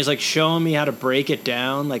offs, and then he was like showing me how to break it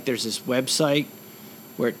down. Like there's this website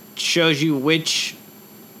where it shows you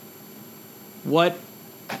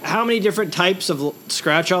how many different types of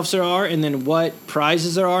scratch offs there are, and then what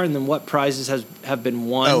prizes there are, and then what prizes have been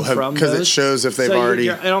won from those. Because it shows if they've already.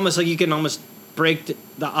 It almost like you can almost break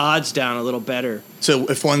the odds down a little better. So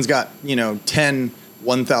if one's got 10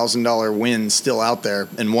 $1,000 wins still out there,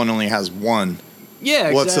 and one only has one. Yeah,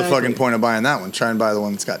 exactly. What's the fucking point of buying that one? Try and buy the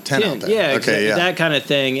one that's got 10 out there. Yeah, exactly. Yeah. That kind of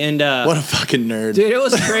thing. And what a fucking nerd, dude! It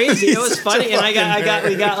was crazy. It was funny, and we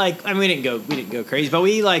got like, I mean, we didn't go crazy, but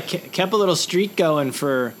we like kept a little streak going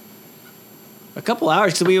for a couple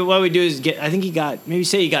hours. So what we do is I think he got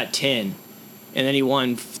 10, and then he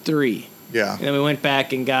won 3. Yeah. And then we went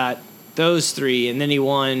back and got those 3, and then he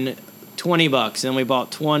won $20, and then we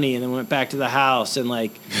bought 20, and then went back to the house, and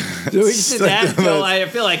like we just did that till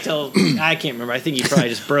I can't remember. I think he probably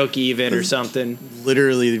just broke even or something.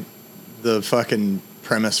 Literally, the fucking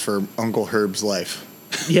premise for Uncle Herb's life.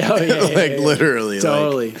 Yeah, literally,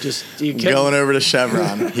 totally. Like, just going over to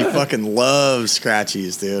Chevron. He fucking loves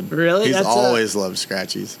scratchies, dude. Really? He's always loved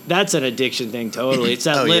scratchies. That's an addiction thing, totally. It's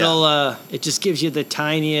that little. It just gives you the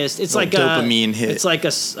tiniest. It's like dopamine hit. It's like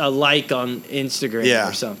a like on Instagram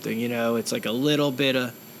or something. It's like a little bit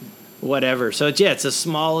of whatever. So it's the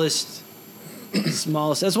smallest.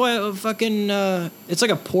 That's why fucking. It's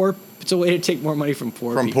like it's a way to take more money from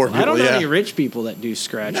poor people. I don't know any rich people that do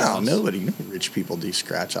scratch-offs. No rich people do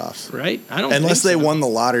scratch-offs. Right? I don't Unless they won the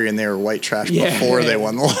lottery and they were white trash before they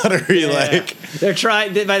won the lottery. Yeah. Like they're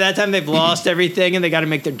trying. By that time, they've lost everything and they got to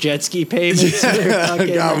make their jet ski payments. God,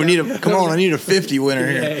 I need a 50 winner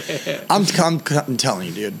here. Yeah. I'm telling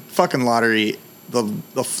you, dude. Fucking lottery.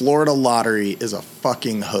 The Florida lottery is a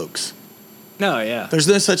fucking hoax. No, yeah. There's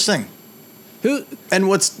no such thing. We've talked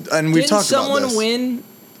about this. Someone win?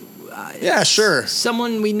 Yeah, sure.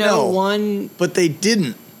 Someone we know won. But they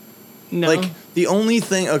didn't. No. Like, the only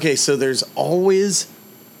thing... Okay, so there's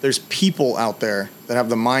people out there that have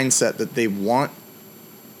the mindset that they want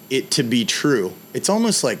it to be true. It's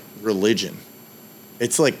almost like religion.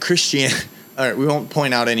 It's like Christianity. All right, we won't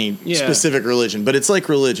point out any specific religion, but it's like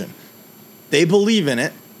religion. They believe in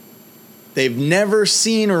it. They've never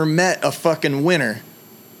seen or met a fucking winner.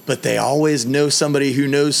 But they always know somebody who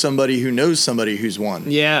knows somebody who knows somebody who's won.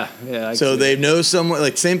 Yeah. So they know someone,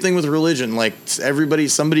 like, same thing with religion. Like,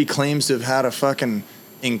 somebody claims to have had a fucking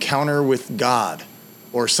encounter with God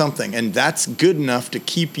or something. And that's good enough to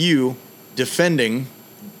keep you defending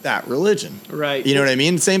that religion. Right. You know what I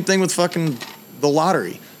mean? Same thing with fucking the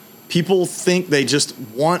lottery. People think they just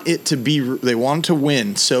want it to be, they want to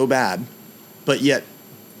win so bad. But yet,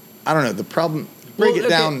 I don't know, the problem, break it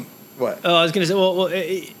down. What? Oh, I was gonna say.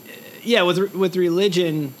 With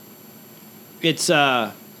religion, it's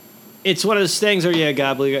one of those things where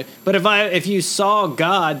God believe it. But if you saw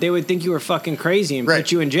God, they would think you were fucking crazy and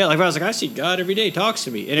put you in jail. Like if I was like, I see God every day, he talks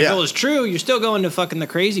to me, and if it was true, you're still going to fucking the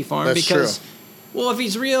crazy farm. That's because, true. Well, if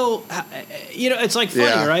he's real, it's like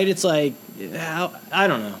funny, right? It's like I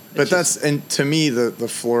don't know. And to me, the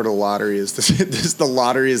Florida lottery is the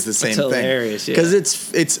lottery is the same thing. Hilarious, because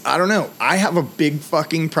it's I don't know. I have a big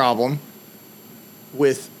fucking problem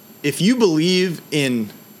with if you believe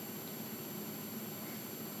in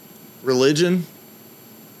religion,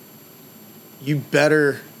 you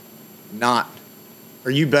better not,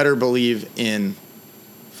 or you better believe in.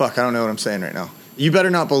 Fuck, I don't know what I'm saying right now. You better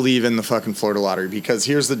not believe in the fucking Florida lottery, because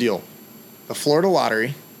here's the deal. The Florida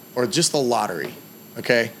lottery, or just the lottery,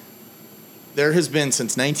 okay? There has been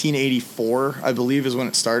since 1984, I believe is when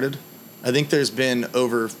it started. I think there's been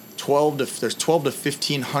over 12 to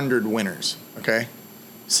 1,500 winners, okay?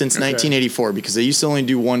 Since 1984, because they used to only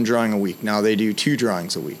do one drawing a week. Now they do 2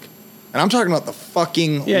 drawings a week. And I'm talking about the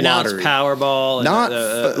fucking lottery. Now it's Powerball.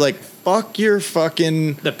 Not fuck your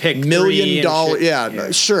fucking the pick $1 million. Yeah,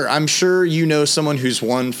 sure. I'm sure you know someone who's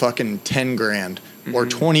won fucking 10 grand or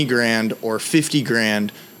 20 grand or 50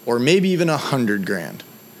 grand or maybe even 100 grand.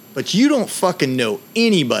 But you don't fucking know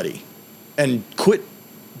anybody, and quit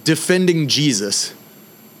defending Jesus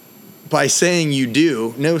by saying you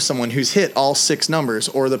do know someone who's hit all 6 numbers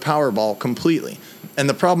or the Powerball completely. And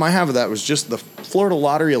the problem I have with that was just the Florida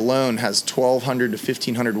lottery alone has 1,200 to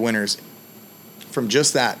 1,500 winners from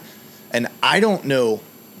just that. And I don't know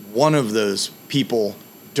one of those people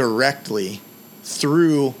directly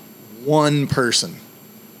through one person.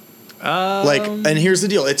 And here's the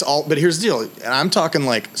deal. But here's the deal. And I'm talking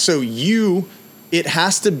like, it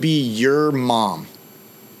has to be your mom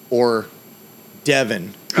or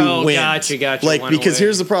Devin who wins. Gotcha. Like, because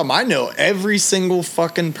here's the problem. I know every single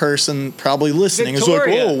fucking person probably listening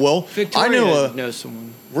Victoria. is like, oh, well, Victoria knows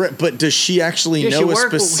someone. But does she actually know a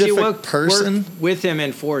specific person? Worked with him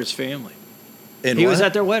and for his family. And he was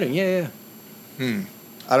at their wedding. Yeah.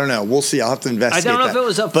 I don't know. We'll see. I'll have to I investigate. don't know if that. it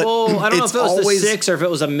was a But full. I don't know if it's it was always- the 6 or if it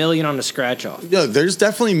was $1 million on the scratch off. No, there's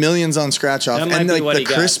definitely millions on scratch off, That might and be like what the he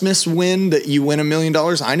got. Christmas win that you win $1 million.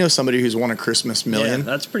 I know somebody who's won a Christmas million. Yeah,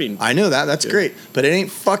 that's pretty. I know that. That's great, but it ain't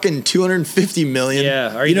fucking 250 million.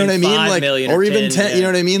 Yeah, or you know what I even mean? 5 Like, million or or even 10, 10. yeah. You know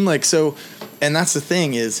what I mean? Like, so, and that's the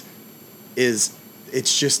thing is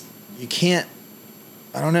it's just you can't.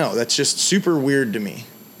 I don't know. That's just super weird to me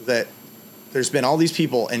that there's been all these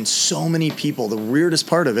people and so many people. The weirdest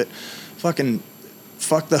part of it, fucking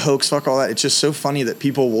fuck the hoax, fuck all that. It's just so funny that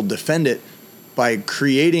people will defend it by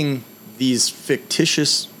creating these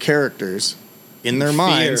fictitious characters in their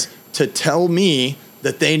minds to tell me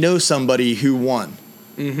that they know somebody who won.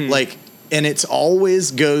 Like, and it's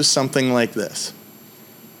always goes something like this.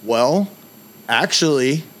 Well,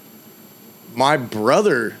 actually, my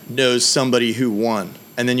brother knows somebody who won.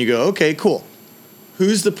 And then you go, okay, cool.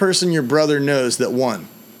 Who's the person your brother knows that won?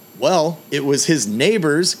 Well, it was his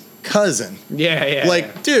neighbor's cousin. Yeah.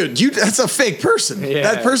 Like, dude, that's a fake person. Yeah.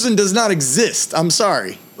 That person does not exist. I'm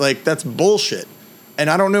sorry. Like, that's bullshit. And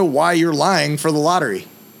I don't know why you're lying for the lottery.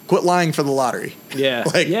 Quit lying for the lottery. Yeah.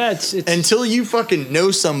 Like, yeah. It's until you fucking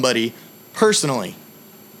know somebody personally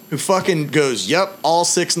who fucking goes, yep, all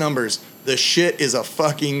 6 numbers. The shit is a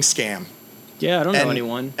fucking scam. Yeah, I don't know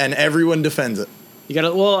anyone. And everyone defends it. You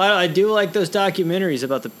gotta. Well, I do like those documentaries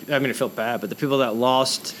about the. I mean, I feel bad, but the people that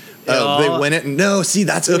lost. They win it. No, see,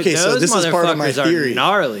 that's Dude, okay. So those this is part of my motherfuckers are theory.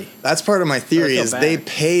 gnarly. That's part of my theory feel is bad. they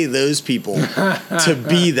pay those people to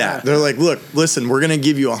be that. They're like, look, listen, we're gonna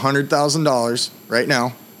give you $100,000 right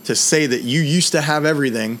now to say that you used to have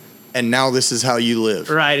everything and now this is how you live.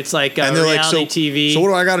 Right. It's like And they're reality like, TV. So what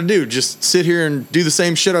do I got to do? Just sit here and do the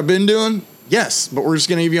same shit I've been doing? Yes, but we're just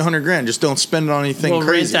gonna give you $100,000. Just don't spend it on anything We'll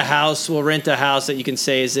crazy. rent a house. We'll rent a house that you can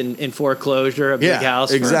say is in foreclosure, a big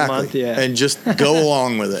house exactly. for a month. Yeah. And just go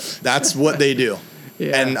along with it. That's what they do.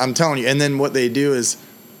 Yeah. And I'm telling you, and then what they do is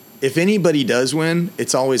if anybody does win,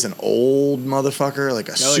 it's always an old motherfucker, like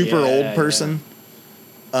a super old person.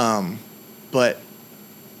 But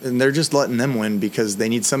and they're just letting them win because they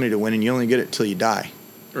need somebody to win and you only get it till you die.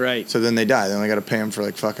 Right. So then they die. They only got to pay them for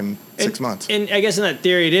like fucking 6 months. And I guess in that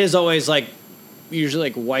theory, it is always like usually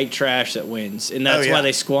like white trash that wins, and that's yeah. why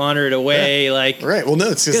they squander it away. Yeah. Like Right. Well, no,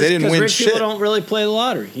 it's because they didn't win rich shit. people don't really play the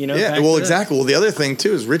lottery, you know. Yeah, back well, to exactly. Well, the other thing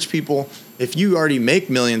too is rich people. If you already make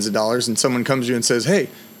millions of dollars and someone comes to you and says, "Hey,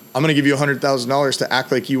 I'm going to give you $100,000 to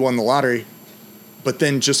act like you won the lottery," but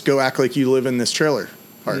then just go act like you live in this trailer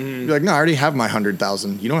park. Mm-hmm. You're like, "No, I already have my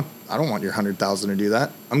 100,000. You don't. I don't want your 100,000 to do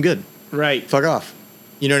that. I'm good. that. Right. Fuck off."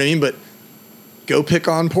 You know what I mean? But go pick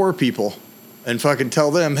on poor people and fucking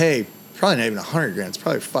tell them, "Hey, probably not even $100,000. It's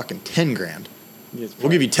probably fucking $10,000.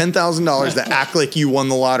 We'll give you $10,000 to act like you won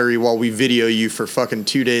the lottery while we video you for fucking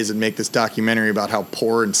 2 days and make this documentary about how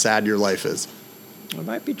poor and sad your life is." It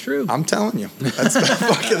might be true. I'm telling you. That's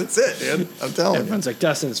it, dude. I'm telling Everyone's like,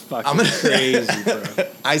 Dustin's fucking I'm gonna- crazy, bro.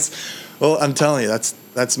 you. Well, I'm telling you,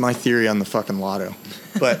 that's my theory on the fucking lotto.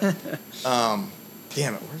 But,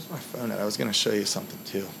 damn it, where's my phone at? I was going to show you something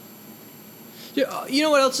too. You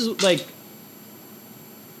know what else is like?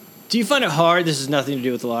 Do you find it hard? This has nothing to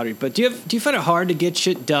do with the lottery, but do you find it hard to get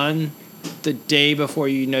shit done the day before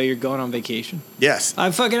you know you're going on vacation? Yes.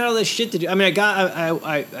 I'm fucking out of this shit to do. I mean,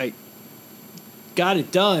 I got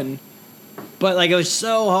it done, but like it was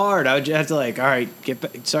so hard. I would have to like, all right,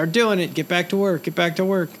 start doing it. Get back to work.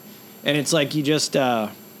 And it's like you just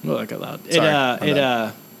look out loud.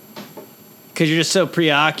 Because you're just so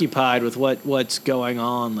preoccupied with what's going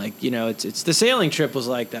on. Like, you know, it's the sailing trip was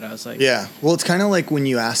like that. I was like, Yeah. Well, it's kind of like when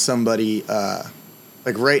you ask somebody,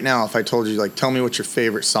 like right now, if I told you, like, tell me what your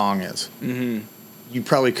favorite song is, you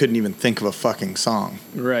probably couldn't even think of a fucking song.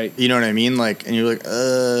 right. You know what I mean? Like, and you're like,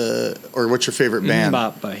 or what's your favorite band?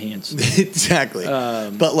 Bop by Hanson. Exactly.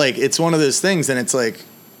 But like, it's one of those things, and it's like,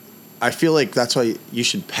 I feel like that's why you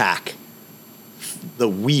should pack the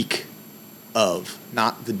week of,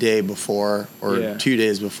 not the day before or 2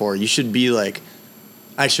 days before. You should be like,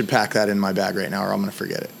 I should pack that in my bag right now, or I'm gonna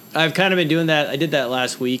forget it. I've kind of been doing that. I did that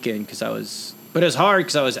last weekend but it was hard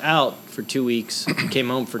because I was out for 2 weeks, came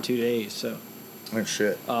home for 2 days. So, Oh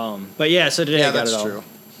shit. but yeah, so today I got that's it all. true.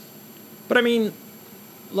 But I mean,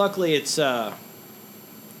 luckily it's I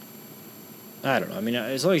don't know. I mean,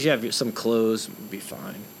 as long as you have some clothes, it'll be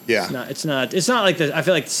fine. Yeah. It's not like I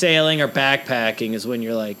feel like sailing or backpacking is when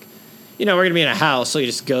you're like, you know, we're gonna be in a house, so you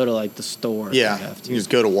just go to like the store. if Yeah. you have to. You just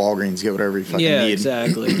go to Walgreens, get whatever you fucking Yeah, need.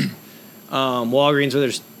 exactly. Walgreens where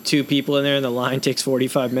there's 2 people in there and the line takes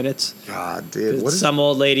 45 minutes. God, dude. What is Some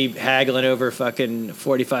old lady haggling over fucking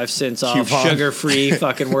 45 cents off Coupon. sugar-free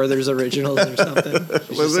fucking Werther's Originals or something.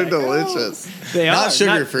 Those are delicious. They are. Not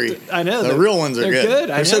sugar-free. I know. The real ones are they're good.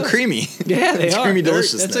 I They're so know. creamy. Yeah, they It's are. creamy They're-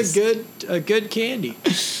 deliciousness. That's a good candy.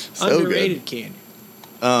 So Underrated candy.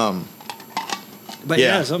 good. But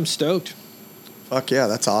yeah. yeah, so I'm stoked. Fuck yeah,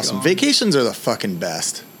 that's awesome. Gone. Vacations are the fucking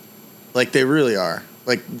best. Like, they really are.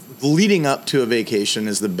 Like, leading up to a vacation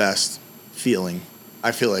is the best feeling,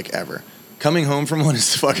 I feel like, ever. Coming home from one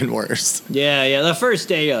is the fucking worst. Yeah. The first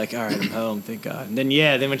day you're like, all right, I'm home, thank God. And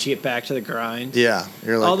then once you get back to the grind. Yeah,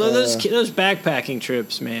 you're like, Although those backpacking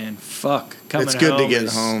trips, man, fuck. Coming It's good to home get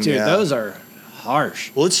is- home, Dude, yeah. those are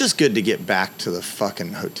harsh. well, it's just good to get back to the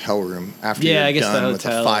fucking hotel room after Yeah, you're I guess the done with the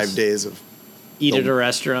hotel 5 is- days of Eat at a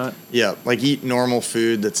restaurant. yeah, like eat normal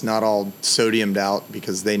food that's not all sodiumed out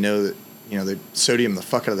because they know that they sodium the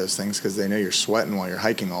fuck out of those things because they know you're sweating while you're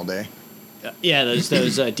hiking all day. Yeah, those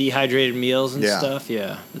dehydrated meals and Yeah. stuff.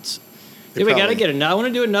 Yeah, it's. They Yeah, we got to probably- get I want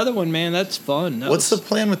to do another one, man. That's fun. What's the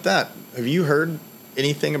plan with that? Have you heard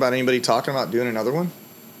anything about anybody talking about doing another one?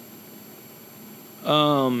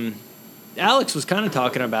 Alex was kind of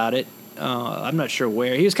talking about it. I'm not sure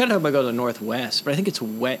where. He was kind of talking about going to the Northwest, but I think it's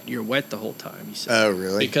wet. You're wet the whole time. He said. Oh,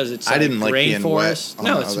 really? Because it's I didn't like being wet rainforest. on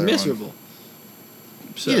No, the it's other one. miserable.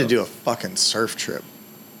 You need to do a fucking surf trip.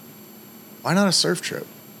 Why not a surf trip?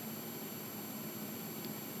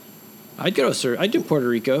 I'd go to surf. I'd do Puerto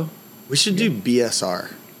Rico. We should do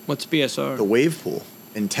BSR, What's BSR? the wave pool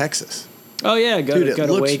in Texas. Oh yeah, go Dude, to it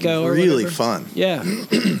looks Waco or really whatever. fun. Yeah,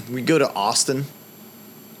 We go to Austin.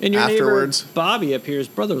 and your Afterwards. neighbor Bobby up here, his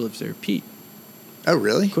brother lives there. Pete Oh,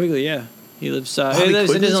 really? Quigley, yeah, he lives. Bobby He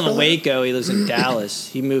lives Quigley's in brother? Waco. He lives in Dallas.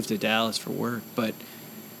 He moved to Dallas for work, but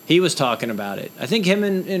he was talking about it. I think him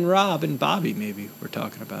and Rob and Bobby maybe were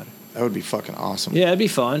talking about it. That would be fucking awesome. Yeah, it'd be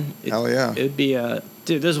fun. Hell yeah. It'd be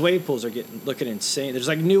dude. Those wave pools are looking insane. There's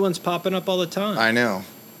like new ones popping up all the time. I know.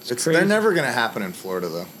 They're crazy. never gonna happen in Florida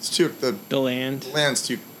though. It's too The land. land's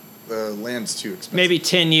too expensive. Maybe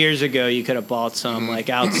 10 years ago, you could have bought some Mm-hmm. like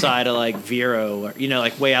outside of like Vero, or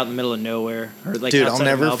like way out in the middle of nowhere, or like. Dude, I'll outside of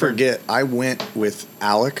never Melbourne. forget. I went with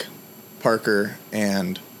Alec, Parker,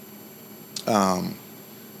 and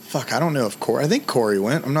I don't know if Corey. I think Corey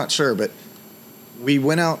went. I'm not sure, but we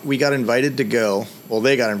went out. We got invited to go. Well,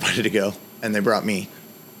 they got invited to go, and they brought me.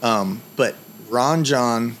 But Ron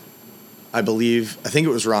John, I think it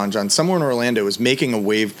was Ron John, somewhere in Orlando, was making a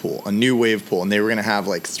wave pool, a new wave pool, and they were going to have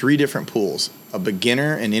like 3 different pools: a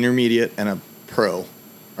beginner, an intermediate, and a pro,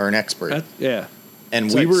 or an expert. Yeah. And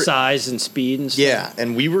It's we like were size and speed and stuff. yeah,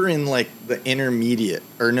 and we were in like the intermediate,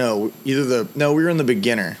 or we were in the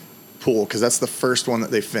beginner pool because that's the first one that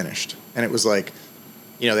they finished, and it was like,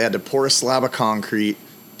 they had to pour a slab of concrete,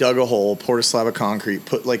 dug a hole, poured a slab of concrete,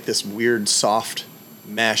 put like this weird soft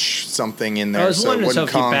mesh something in there I was so it wondering, wasn't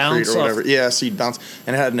so if you concrete bounce or whatever. off- Yeah, so you'd bounce,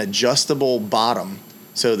 and it had an adjustable bottom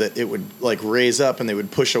so that it would like raise up, and they would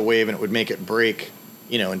push a wave, and it would make it break,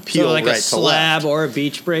 and peel So like right a to left. slab or a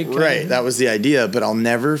beach break. kind Right, of? that was the idea, but I'll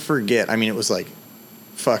never forget. I mean, it was like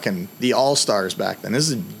fucking the All-Stars back then. This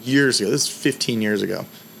is years ago. This is 15 years ago.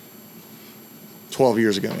 12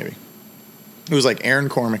 years ago, maybe. It was like Aaron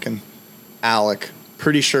Cormican, Alec,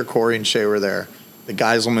 pretty sure Corey and Shay were there, the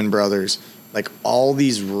Geiselman brothers, like all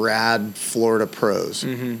these rad Florida pros.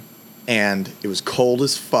 Mm-hmm. And it was cold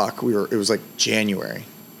as fuck. It was like January.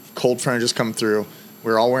 Cold front had just come through.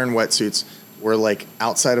 We were all wearing wetsuits. We're like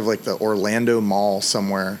outside of like the Orlando Mall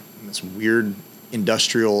somewhere in this weird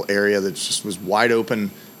industrial area that just was wide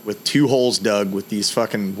open with 2 holes dug with these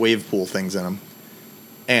fucking wave pool things in them.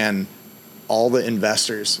 And all the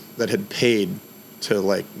investors that had paid to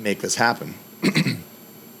like make this happen.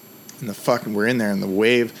 And we're in there and the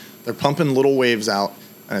wave, they're pumping little waves out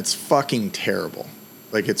and it's fucking terrible.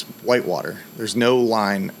 Like it's whitewater. There's no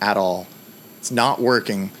line at all. It's not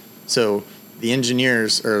working. So the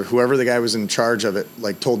engineers or whoever the guy was in charge of it,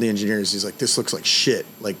 like told the engineers, he's like, this looks like shit.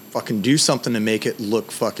 Like fucking do something to make it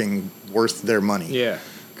look fucking worth their money. Yeah.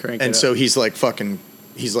 Crank And it so up. he's like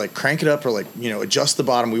crank it up or like, adjust the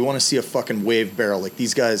bottom. We want to see a fucking wave barrel. Like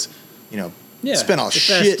these guys, Yeah, spent a the best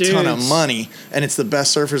shit ton of dudes. money and it's the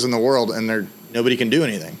best surfers in the world and nobody can do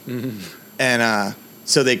anything. Mm-hmm. And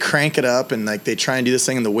so they crank it up and like they try and do this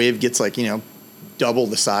thing and the wave gets like, double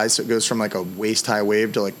the size. So it goes from like a waist high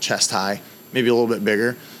wave to like chest high, maybe a little bit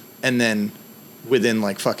bigger. And then within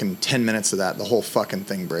like fucking 10 minutes of that, the whole fucking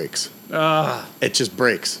thing breaks. It just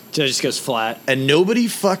breaks. So it just goes flat. And nobody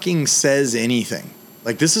fucking says anything.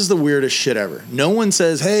 Like, this is the weirdest shit ever. No one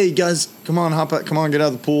says, hey, guys, come on, hop out. Come on, get out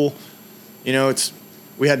of the pool.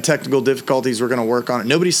 We had technical difficulties. We're going to work on it.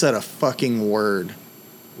 Nobody said a fucking word.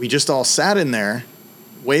 We just all sat in there.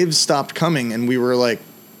 Waves stopped coming, and we were like,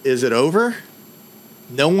 is it over?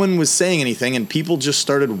 No one was saying anything, and people just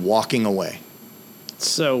started walking away.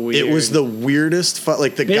 So weird. It was the weirdest.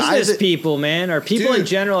 Like the business guys. People, man, or people in Dude.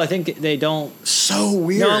 general. I think they don't. So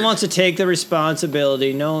weird. No one wants to take the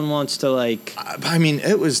responsibility. No one wants to like. I mean,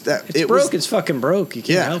 it was that. It's broke. It's fucking broke. You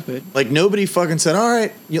can't help it. Like nobody fucking said, all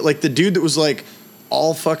right. Like the dude that was like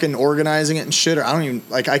all fucking organizing it and shit. Or I don't even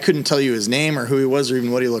like. I couldn't tell you his name or who he was or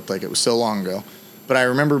even what he looked like. It was so long ago. But I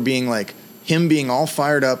remember being like him being all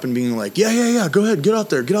fired up and being like, yeah. Go ahead, get out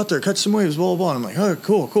there, catch some waves, blah blah blah. And I'm like,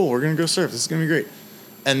 oh, cool. We're gonna go surf. This is gonna be great.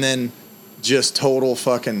 And then just total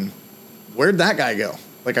fucking, where'd that guy go?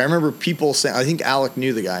 Like, I remember people saying, I think Alec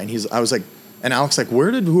knew the guy, and I was like, and Alec's like,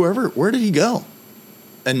 where did he go?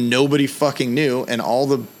 And nobody fucking knew, and all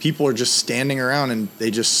the people are just standing around, and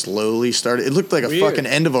they just slowly started. It looked like a fucking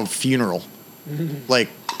end of a funeral. Like,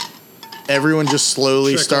 everyone just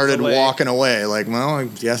slowly started walking away. Like, well, I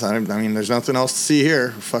guess, I mean, there's nothing else to see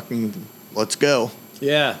here. Fucking, let's go.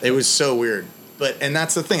 Yeah. It was so weird. And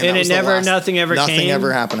that's the thing. And that nothing ever came? Nothing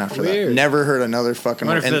ever happened after that. Never heard another fucking.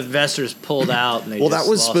 I wonder if the investors pulled out and they well, that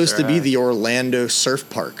was supposed to be the Orlando surf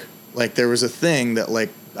park. Like, there was a thing that, like,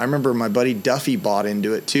 I remember my buddy Duffy bought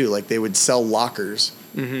into it too. Like, they would sell lockers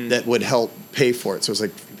that would help pay for it. So it was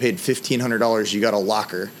like, if you paid $1,500, you got a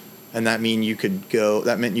locker. And that meant you could go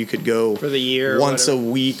for the year once a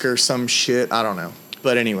week or some shit. I don't know.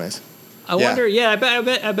 But anyways. I wonder, I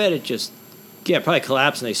bet it just. Yeah, probably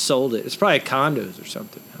collapsed and they sold it. It's probably condos or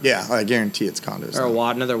something. Yeah, I guarantee it's condos.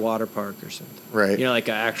 Or another water park or something. Right. You know, like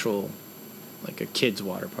a kid's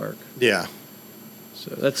water park. Yeah.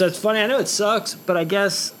 So that's funny. I know it sucks, but I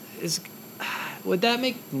guess would that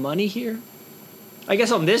make money here? I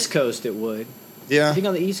guess on this coast it would. Yeah. You think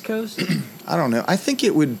on the East Coast? I don't know. I think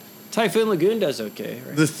it would. Typhoon Lagoon does okay,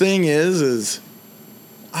 right? The thing is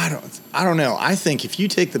I don't know. I think if you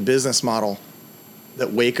take the business model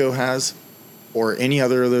that Waco has, or any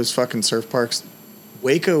other of those fucking surf parks,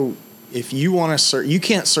 Waco, if you want to surf, you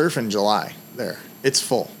can't surf in July there. It's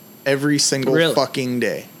full. Every single fucking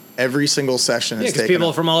day. Every single session is taken. Yeah, because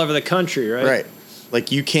people from all over the country, right? Right.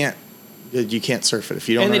 Like, you can't surf it if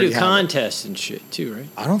you don't. And they do contests and shit too, right?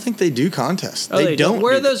 I don't think they do contests. Oh, they don't.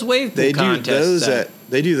 Where are those wave they contests?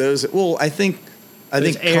 They do those. Well, I think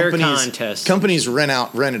air contests. Companies rent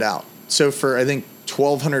it out. So for I think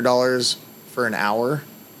 $1,200 for an hour,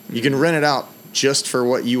 you can rent it out just for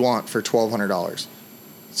what you want for $1,200.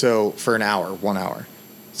 So for an hour, 1 hour.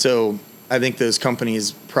 So I think those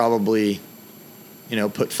companies probably,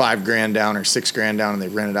 put $5,000 down or $6,000 down, and they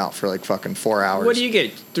rent it out for like fucking 4 hours. What do you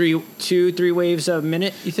get? 3 waves a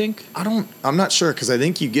minute? You think? I'm not sure, because I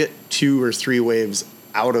think you get 2 or 3 waves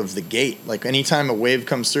out of the gate. Like, anytime a wave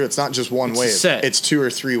comes through, it's not just one wave. Set. It's 2 or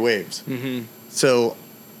 3 waves. Mm-hmm. So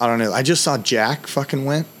I don't know. I just saw Jack fucking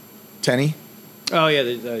went. Tenny. Oh, yeah,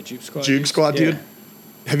 the Juke Squad. Juke Squad, dude.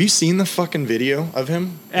 Have you seen the fucking video of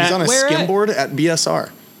him? He's on a skimboard at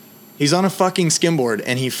BSR. He's on a fucking skimboard,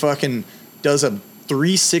 and he fucking does a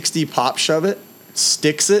 360 pop shove it,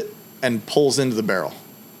 sticks it, and pulls into the barrel.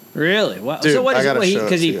 Really? Wow. Dude, so what is it?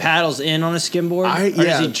 Because he you. paddles in on a skimboard? Or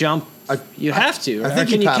does he jump? You have to. Right? I think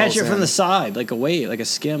or can he you catch it in. from the side, like a wave, like a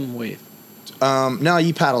skim wave? No,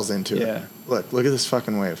 he paddles into it. Yeah. Look at this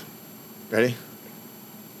fucking wave. Ready?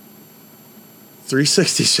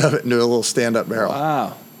 360 shove it into a little stand-up barrel.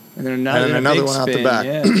 Wow. And then another one out spin, the back.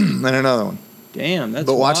 Yeah. And another one. Damn, that's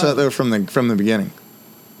But watch wild. that, though, from the beginning.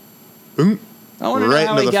 Boom. I wonder right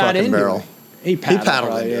how into he the got fucking into barrel. it. He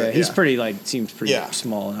paddled into it, He's yeah. pretty, seems pretty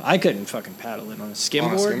small. I couldn't fucking paddle it on a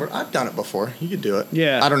skimboard. I've done it before. You could do it.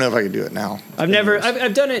 Yeah. I don't know if I could do it now. I've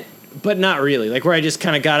done it, but not really. Like, where I just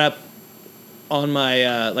kind of got up on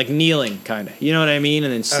my, kneeling, kind of. You know what I mean?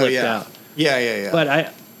 And then slipped out. Yeah.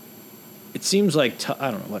 But it seems like, I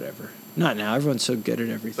don't know, whatever. Not now. Everyone's so good at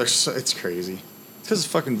everything. It's crazy. It's because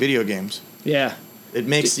of fucking video games. Yeah. It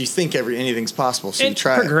makes you think anything's possible, so and you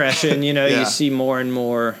try progression, it. You see more and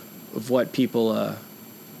more of what people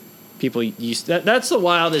use. That's the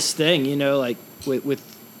wildest thing, like with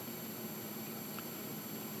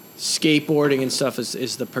skateboarding and stuff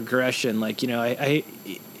is the progression. Like, I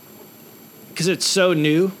because it's so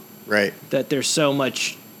new, right? That there's so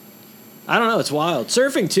much. I don't know. It's wild.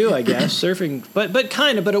 Surfing too, I guess. Surfing,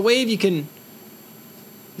 but a wave you can.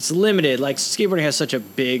 It's limited. Like, skateboarding has such a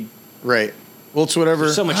big. Right. Well, it's whatever.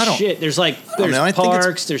 There's so much shit. There's I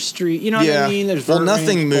parks, there's street. You know what I mean? There's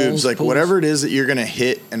nothing moves. Pools. Whatever it is that you're gonna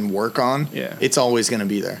hit and work on, yeah. It's always gonna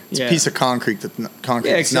be there. It's a piece of concrete that's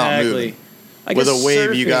not moving. I With a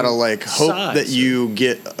wave, you gotta hope size, that you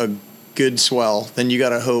get good swell, then you got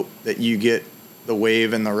to hope that you get the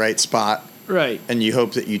wave in the right spot. Right. And you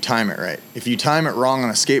hope that you time it right. If you time it wrong on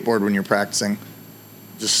a skateboard when you're practicing,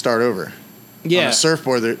 just start over. Yeah. On a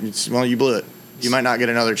surfboard, you blew it. You might not get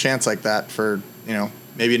another chance like that for,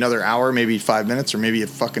 maybe another hour, maybe 5 minutes, or maybe a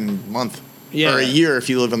fucking month. Yeah. Or a year if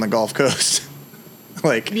you live on the Gulf Coast.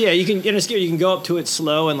 You can in a skate, you can go up to it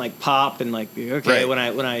slow and like pop and like be, okay,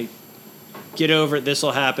 Right. when I get over it, this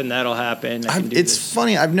will happen, that'll happen. It's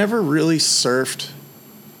funny. I've never really surfed,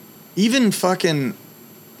 even fucking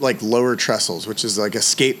like lower trestles, which is like a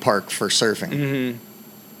skate park for surfing. Mm-hmm.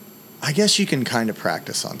 I guess you can kind of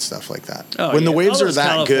practice on stuff like that. Oh, when the yeah. waves All are those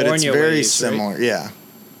that good, it's California very waves, similar. right? Yeah.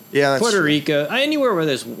 Yeah, that's Puerto true. Rico, anywhere where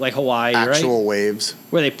there's like Hawaii, Actual right? waves.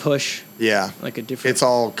 Where they push Yeah. like a different. It's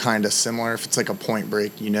all kind of similar. If it's like a point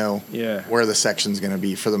break, Yeah. where the section's going to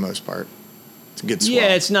be for the most part. It's a good swell.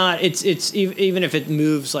 Yeah, it's not. It's even if it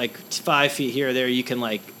moves like 5 feet here or there, you can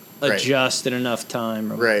like adjust in enough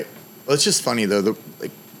time. Right. Well, it's just funny though,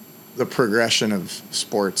 the progression of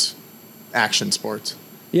sports, action sports.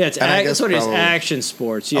 Yeah, that's what it is. probably- Action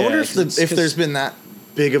sports. Yeah, I wonder if 'cause there's been that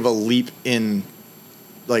big of a leap in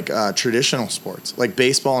like traditional sports, like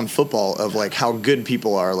baseball and football, of like how good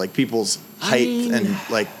people are, like people's height and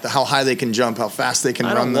like how high they can jump, how fast they can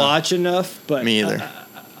I run. don't watch enough, but Me either.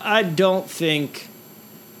 I don't think.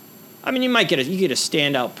 I mean, you might get a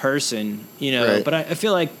standout person, Right. but I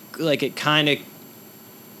feel like it kind of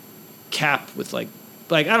capped with like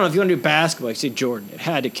I don't know if you want to do basketball, like say Jordan, it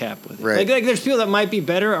had to cap with it. Right. Like there's people that might be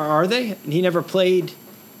better, or are they? And he never played.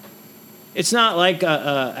 It's not like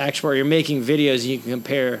a action where you're making videos and you can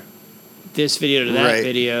compare this video to that Right.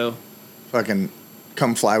 video. Fucking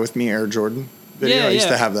Come Fly With Me, Air Jordan video. Yeah, I used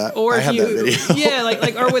yeah. to have that. Or I if had you, that video. Yeah,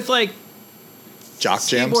 like or with like Jock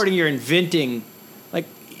jams. skateboarding, you're inventing. Like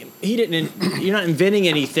you're not inventing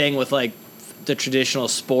anything with like the traditional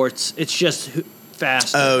sports. It's just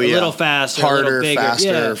faster, Oh, a yeah. little faster, a Harder, little bigger,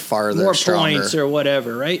 faster, farther, more stronger. points or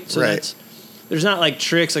whatever, right? So Right. there's not like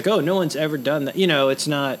tricks like, oh, no one's ever done that. It's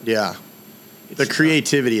not. Yeah. The It's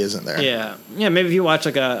creativity isn't there. Yeah, maybe if you watch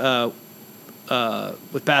like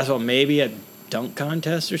with basketball, maybe a dunk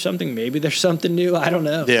contest or something. Maybe there's something new. I don't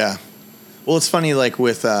know. Yeah. Well, it's funny, like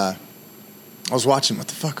with, I was watching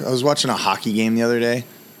a hockey game the other day,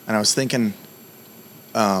 and I was thinking,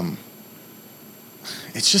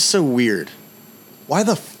 it's just so weird. Why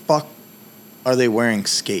the fuck are they wearing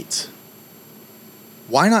skates?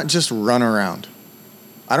 Why not just run around?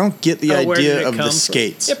 I don't get the Oh, where did idea it of come the from?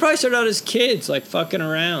 skates. It probably started out as kids, like fucking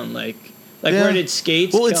around, like Yeah. where did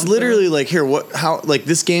skates? Well, it's come literally from? like here.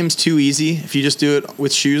 This game's too easy if you just do it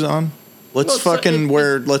with shoes on. Let's Well, so fucking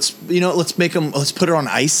it- let's put it on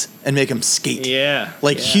ice and make them skate. Yeah,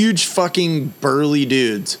 Like yeah. huge fucking burly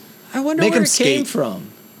dudes. I wonder make where 'em it came skate. from.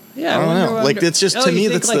 Yeah, I don't wonder- know. wonder- Like, it's just- oh, to you me,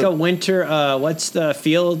 think that's like the- a winter. What's the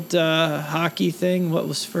field hockey thing? What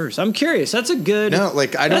was first? I'm curious. That's a good. No,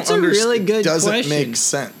 like I don't That's a understand. really good Doesn't question. make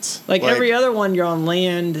sense. Like every other one, you're on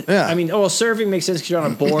land. Yeah. I mean, surfing makes sense because you're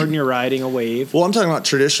on a board and you're riding a wave. Well, I'm talking about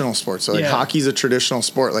traditional sports. So like Yeah. hockey's a traditional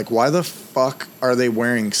sport. Like why the fuck are they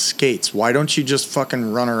wearing skates? Why don't you just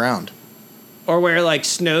fucking run around? Or wear like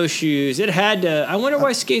snowshoes. It had to. I wonder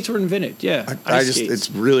why skates were invented. Yeah, I ice just skates.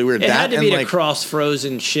 it's really weird. It that had to and be to like cross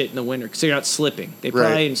frozen shit in the winter so you're not slipping. They Right.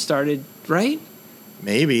 probably started right.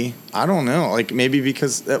 maybe I don't know. Like maybe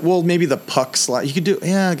because maybe the puck slide. You could do.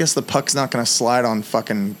 Yeah, I guess the puck's not going to slide on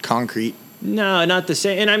fucking concrete. No, not the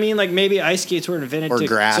same. And I mean, like maybe ice skates were invented Or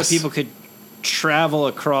grass. so people could travel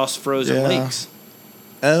across frozen Yeah. lakes.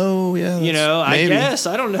 Oh yeah, I guess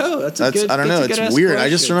I don't know. That's a good. I don't know. that's a good It's ass weird. I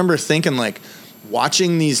just question. remember thinking like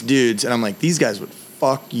watching these dudes, and I'm like, these guys would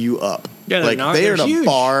fuck you up. Yeah, they're like not- they are they're at a huge.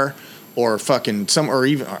 bar or fucking or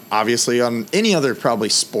even obviously on any other probably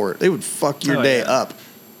sport, they would fuck your Oh, day yeah. up.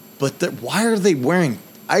 But why are they wearing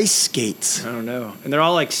ice skates? I don't know. And they're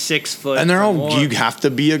all like 6 foot. And they're or all more. you have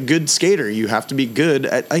to be a good skater. You have to be good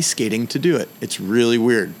at ice skating to do it. It's really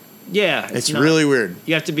weird. Yeah, It's not- really weird.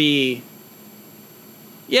 You have to be.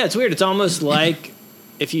 Yeah, it's weird. It's almost like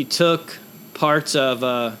if you took parts of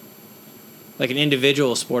like an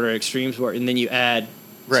individual sport or extreme sport, and then you add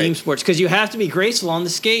Right. team sports because you have to be graceful on the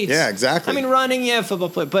skates. Yeah, exactly. I mean, running, yeah, football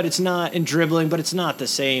play, but it's not, and dribbling, but it's not the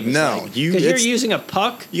same. It's No, like, you- because you're it's- using a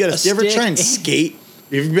puck. You a ever stick, try and skate?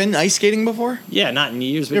 Have you been ice skating before? Yeah, not in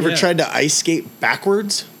years. But You ever yeah. tried to ice skate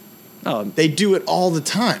backwards? Oh, They do it all the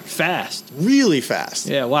time. fast. Really fast.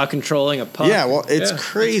 Yeah, while controlling a puck. Yeah, well, it's Yeah,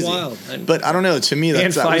 crazy. wild. And- But I don't know. To me, that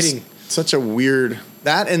was fighting. such a weird.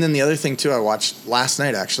 That and then the other thing too, I watched last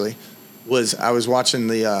night actually, was I was watching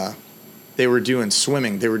the. They were doing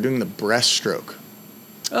swimming. They were doing the breaststroke,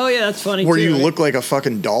 oh yeah, that's funny. where too, you right? look like a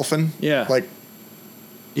fucking dolphin. Yeah. Like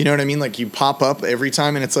You know what I mean? Like you pop up every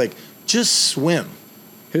time and it's like, just swim.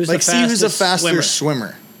 Who's Like the see who's a fastest faster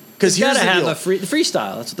swimmer. Because You here's gotta the have deal. the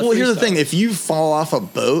freestyle. That's what the Well, here's the freestyle thing. is. If you fall off a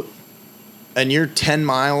boat and you're 10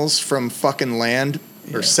 miles from fucking land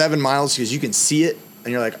or 7 miles because you can see it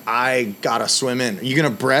and you're like, I gotta swim in. Are you gonna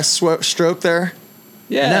breaststroke there?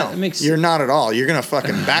 Yeah, No, it makes you're not at all. You're gonna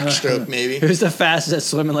fucking backstroke maybe. Who's the fastest at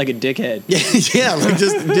swimming like a dickhead? Yeah, like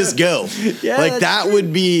just go. Yeah, like that's that true.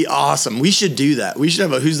 would be awesome. We should do that. We should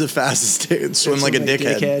have a who's the fastest to swim like a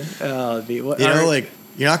dickhead. Oh, it'd be, what, You know, or- like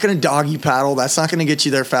you're not gonna doggy paddle. That's not gonna get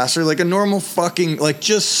you there faster. Like a normal fucking like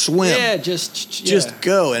just swim. yeah, just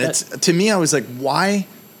Go. And That- it's to me, I was like, why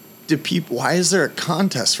is there a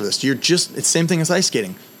contest for this? It's the same thing as ice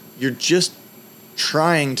skating. You're just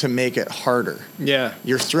trying to make it harder. yeah.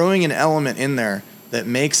 You're throwing an element in there that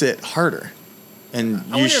makes it harder. And I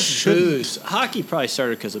you wonder if should booze. Hockey probably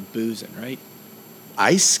started because of boozing, right?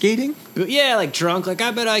 ice skating? But yeah, like drunk. Like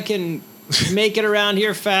I bet I can make it around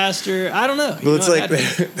here faster. I don't know. You Well, it's know, like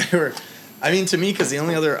they were. I mean, to me, because the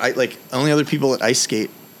only other people that ice skate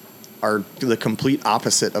are the complete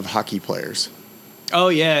opposite of hockey players. oh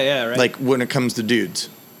yeah, right. Like when it comes to dudes,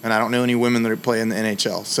 and I don't know any women that play in the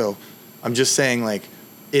NHL. So I'm just saying, like,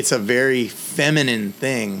 it's a very feminine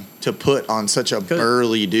thing to put on such a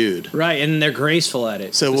burly dude. right, and they're graceful at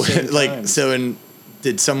it. So at the same time.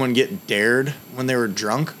 did someone get dared when they were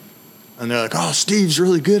drunk? And they're like, "Oh, Steve's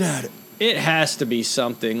really good at it." It has to be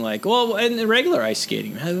something like, well, and the regular ice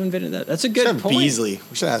skating. Who invented that? That's a We good should have point. Beasley.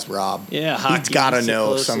 We should ask Rob. Yeah, he's hockey got to is the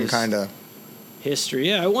know some closest. kind of. History.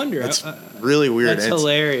 Yeah, I wonder. It's really weird. That's It's-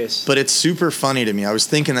 hilarious. But it's super funny to me. I was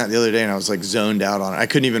thinking that the other day, and I was like zoned out on it. I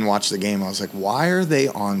couldn't even watch the game. I was like, why are they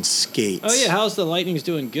on skates? Oh yeah, how's the Lightning's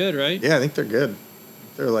doing? Good, right? Yeah, I think they're good.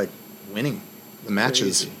 They're like winning the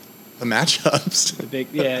matches, Crazy. the matchups. The big,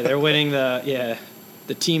 yeah, they're winning the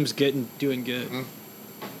team's good and doing good.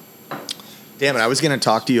 Damn it! I was gonna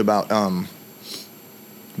talk to you about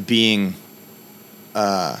being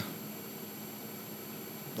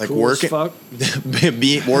like Cool as working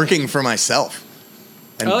fuck. working for myself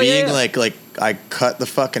and Oh, being yeah. like I cut the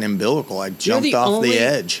fucking umbilical. I You're jumped off only- the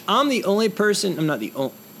edge. I'm the only person. I'm not the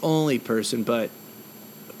only person, but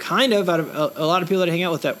kind of out of a lot of people that I hang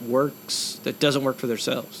out with that doesn't work for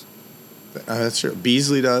themselves. That's true.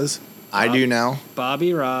 Beasley does. I do now.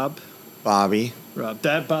 Bobby, Rob,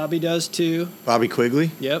 that Bobby does too. Bobby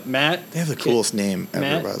Quigley. Yep, Matt. They have the coolest name ever,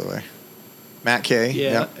 Matt? by the way. Matt K.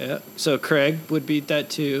 Yeah, Yep. yeah. So Craig would beat that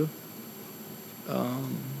too.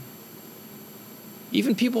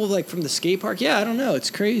 Even people like from the skate park. Yeah, I don't know. It's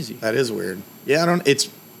crazy. That is weird. Yeah, I don't.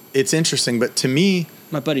 It's interesting, but to me,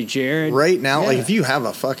 My buddy Jared. right now, like Yeah. if you have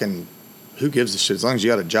a fucking, who gives a shit as long as you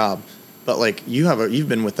got a job, but like you've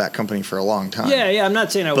been with that company for a long time. Yeah. I'm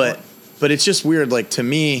not saying I But it's just weird. Like to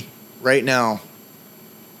me, right now,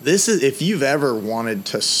 this is if you've ever wanted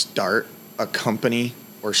to start a company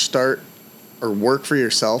or work for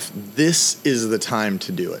yourself, this is the time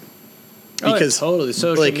to do it. Oh, yeah, totally.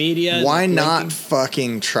 Social media, Why linking. not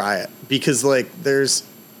fucking try it? Because like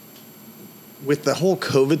with the whole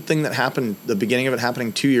COVID thing that happened, the beginning of it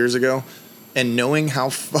happening 2 years ago, and knowing how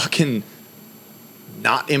fucking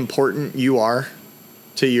not important you are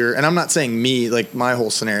to and I'm not saying me, like my whole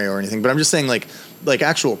scenario or anything, but I'm just saying like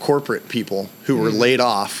actual corporate people who were laid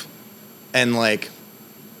off, and like,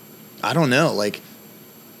 I don't know, like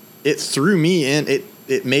it threw me in,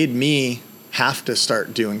 it made me have to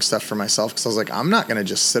start doing stuff for myself, because I was like, I'm not going to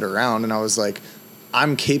just sit around, and I was like,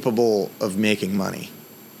 I'm capable of making money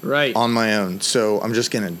right. on my own, so I'm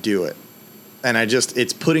just going to do it. And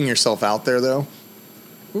it's putting yourself out there though.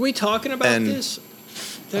 Were we talking about And- this?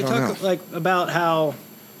 Did I I don't talk know. like about how?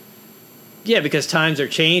 Yeah, because times are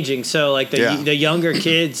changing. So like Yeah. the younger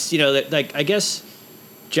kids, that like I guess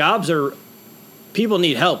people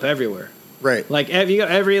need help everywhere. Right. Like you got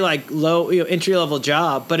every like low entry level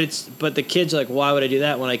job, but the kids are like, why would I do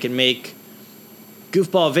that when I can make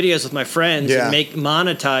goofball videos with my friends Yeah. and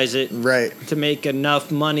monetize it Right. to make enough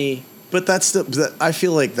money? But I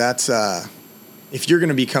feel like that's if you're going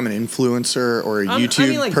to become an influencer or a I YouTube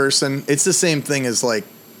mean, like- person, it's the same thing as like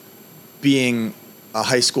being a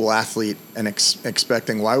high school athlete and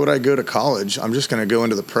expecting, why would I go to college? I'm just going to go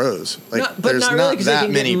into the pros. Like, But there's not not really, 'cause that they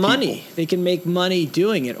can many get money. people. They can make money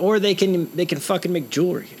doing it, or they can fucking make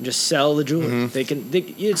jewelry and just sell the jewelry.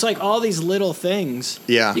 Mm-hmm. It's like all these little things.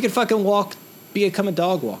 Yeah. You can fucking become a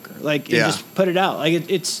dog walker, like and Yeah. just put it out. Like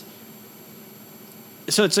it's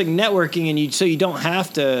so it's like networking, and you don't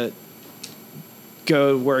have to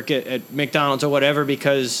go work at McDonald's or whatever,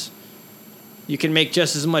 because you can make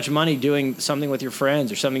just as much money doing something with your friends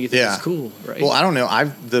or something you think Yeah. is cool, right? Well, I don't know.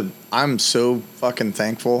 I'm so fucking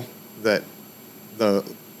thankful that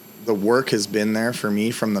the work has been there for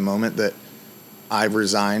me from the moment that I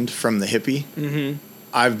resigned from the hippie. Mm-hmm.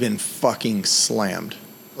 I've been fucking slammed.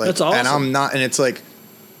 Like, That's awesome. And I'm not, and it's like,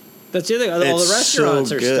 That's the other thing. All the restaurants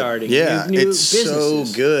so are good. starting. Yeah, new it's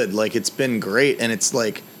businesses. so good. Like, it's been great, and it's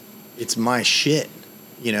like, it's my shit,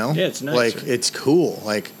 you know? Yeah, it's nice. Like, Right? it's cool.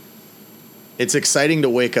 Like, it's exciting to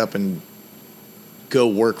wake up and go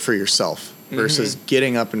work for yourself versus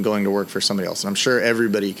getting up and going to work for somebody else. And I'm sure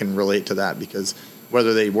everybody can relate to that, because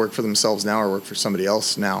whether they work for themselves now or work for somebody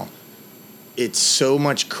else now, it's so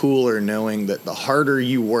much cooler knowing that the harder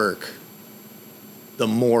you work, the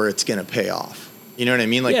more it's going to pay off. You know what I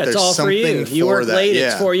mean? Like, yeah, it's there's all for something you. You work that. late,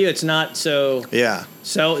 Yeah. it's for you. It's not so Yeah. the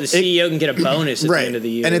CEO can get a bonus at the end of the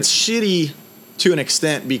year. And it's shitty to an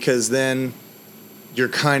extent, because then you're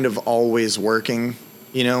kind of always working,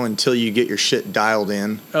 you know, until you get your shit dialed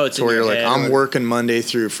in. Oh, it's to in where your you're like, head, I'm or- working Monday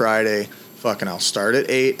through Friday. Fucking, I'll start at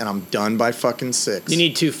 8 and I'm done by fucking 6. You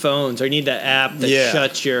need 2 phones, or you need that app that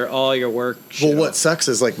shuts all your work shit Well, what off. sucks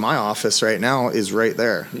is, like, my office right now is right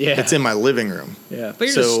there. Yeah. It's in my living room. Yeah, but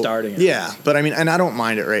you're just starting it. Yeah, but I mean, and I don't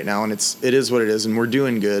mind it right now, and it is what it is, and we're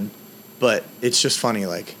doing good. But it's just funny,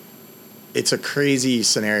 like, it's a crazy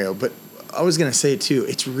scenario. But I was gonna say too,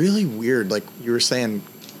 it's really weird. Like you were saying,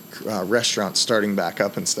 restaurants starting back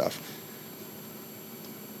up and stuff.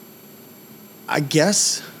 I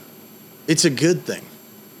guess it's a good thing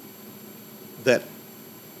that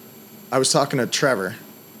I was talking to Trevor,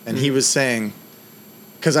 and he was saying,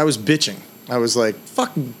 because I was bitching. I was like,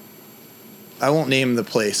 fuck, I won't name the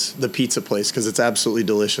place, the pizza place, because it's absolutely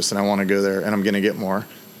delicious and I want to go there and I'm going to get more.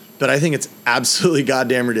 But I think it's absolutely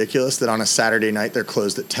goddamn ridiculous that on a Saturday night they're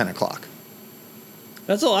closed at 10 o'clock.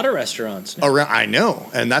 That's a lot of restaurants. I know,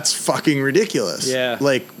 and that's fucking ridiculous. Yeah.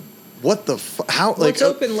 Like, what the how? Like, it's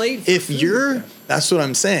open late for if food. you're, that's what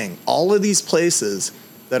I'm saying. All of these places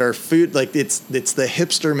that are food, like, it's the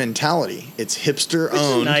hipster mentality. It's hipster Which is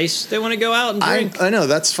owned. nice. They want to go out and drink. I know,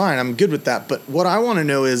 that's fine. I'm good with that. But what I want to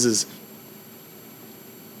know is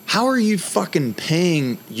how are you fucking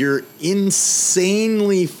paying your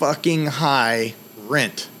insanely fucking high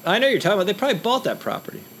rent? I know you're talking about. They probably bought that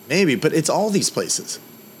property. Maybe, but it's all these places.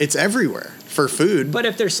 It's everywhere for food. But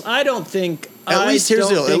if there's, I don't think. At least here's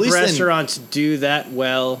the deal. At least in- restaurants do that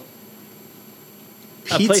well.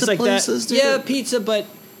 Pizza A place like places that, do yeah, that? pizza. But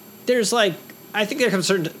there's like, I think there comes a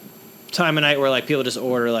certain time of night where like people just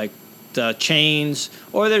order like the chains,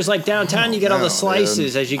 or there's like downtown you get all No, the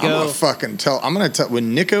slices dude. as you I'm go. gonna fucking tell. I'm gonna tell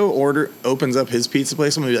when Nico opens up his pizza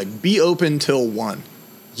place. I'm gonna be like, be open till 1.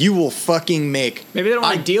 You will fucking make. Maybe they don't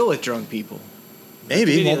want to deal with drunk people.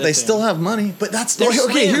 Maybe. Maybe Well, the they thing. still have money, but that's They're okay.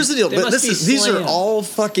 slammed. Here's the deal. They But must be these are slammed. all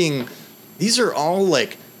fucking. These are all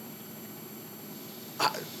like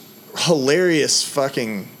hilarious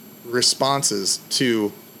fucking responses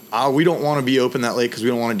to. We don't want to be open that late because we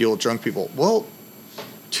don't want to deal with drunk people. Well,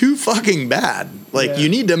 too fucking bad. Like, Yeah. you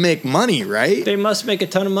need to make money, right? They must make a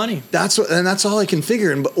ton of money. That's all I can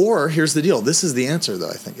figure. Or here's the deal. This is the answer, though.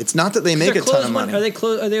 I think it's not that they make a They're ton closed of money. Are they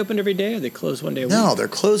closed? Are they open every day? Or are they closed one day a week? No, they're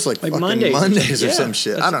closed like fucking Mondays or Yeah, some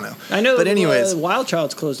shit. I don't know. I know. But anyways, Wild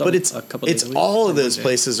Child's closed. but it's a couple days it's a week, all of or those one day.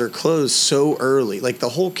 places are closed so early. Like the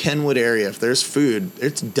whole Kenwood area, if there's food,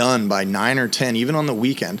 it's done by 9 or 10, even on the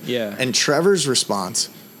weekend. Yeah. And Trevor's response,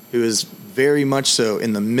 who is very much so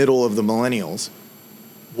in the middle of the millennials,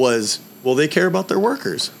 was, well, they care about their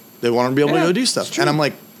workers. They want to be able Yeah, to go do it's stuff. true. And I'm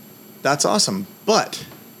like, that's awesome. But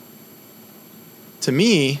to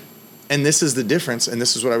me, and this is the difference, and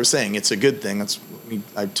this is what I was saying, it's a good thing.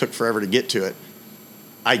 I took forever to get to it.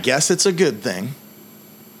 I guess it's a good thing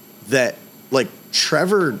that, like,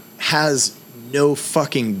 Trevor has no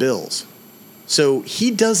fucking bills. So he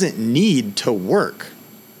doesn't need to work.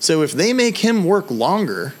 So if they make him work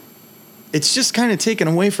longer, it's just kind of taken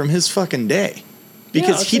away from his fucking day.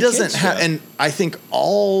 Because it's he the doesn't kids' have, job. and I think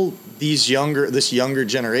all this younger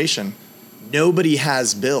generation, nobody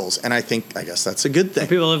has bills. And I guess that's a good thing.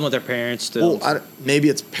 People living with their parents still. Well, maybe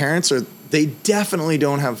it's parents, or they definitely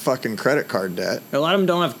don't have fucking credit card debt. A lot of them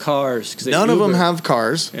don't have cars because None of them have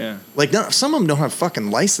cars. Yeah. Like, some of them don't have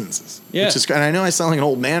fucking licenses. Yeah. Which is, and I know I sound like an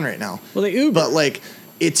old man right now. Well, they Uber. But, like,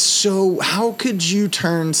 it's so, how could you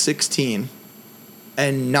turn 16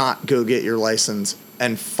 and not go get your license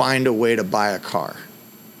and find a way to buy a car?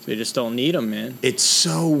 They just don't need them, man. It's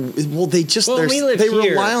so, well, they just, Well, we live they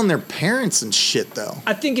here. rely on their parents and shit, though.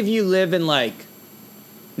 I think if you live in like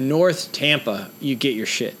North Tampa, you get your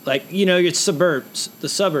shit. Like, you know, it's suburbs. The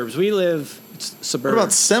suburbs. We live, it's What suburbs.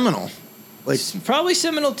 about Seminole? Like, Probably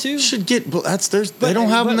Seminole too. should get, but they don't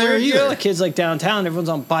have them there where you either. know, kids like downtown, everyone's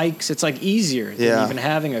on bikes. It's like easier than Yeah. even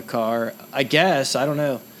having a car. I guess. I don't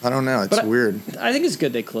know. I don't know. It's But weird. I think it's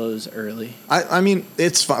good they close early. I mean,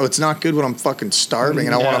 it's fine. It's not good when I'm fucking starving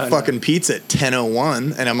and I want a fucking pizza at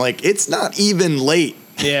 10:01 and I'm like, it's not even late.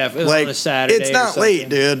 Yeah, if it was Like, on a Saturday. it's or not something. late,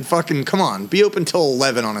 dude. Fucking come on. Be open till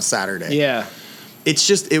 11 on a Saturday. Yeah.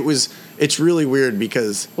 It's really weird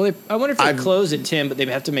because Well, I wonder if they I've- close at 10, but they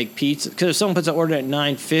have to make pizza. Because if someone puts an order at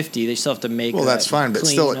 9:50, they still have to make. well, that's fine, but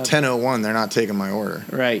clean still at up. 10:01 they're not taking my order.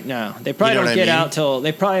 Right, no. They probably You know don't what I get mean? out till.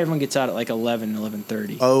 Everyone gets out at like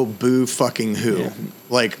 11:30. Oh, boo fucking who. Yeah.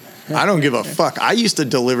 Like, I don't give a fuck. I used to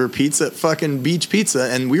deliver pizza at fucking Beach Pizza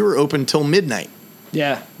and we were open till midnight.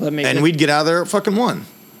 Yeah. And we'd get out of there at fucking 1.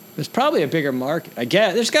 There's probably a bigger market. I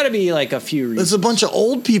guess. There's got to be like a few reasons. There's a bunch of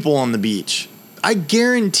old people on the beach. I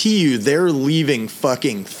guarantee you they're leaving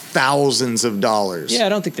fucking thousands of dollars Yeah, I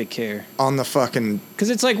don't think they care. on the fucking. Because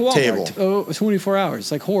it's like Walmart. Table. Oh, 24 hours.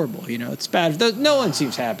 It's like horrible. You know, it's bad. No one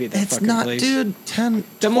seems happy at that It's fucking not, place. dude. 10,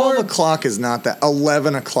 The 12 more- o'clock is not that.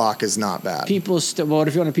 11 o'clock is not bad. People still. What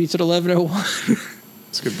if you want a pizza at 11:01?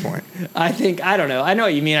 That's a good point. I don't know. I know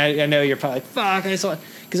what you mean. I know you're probably like, fuck, I just want.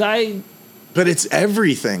 Because But it's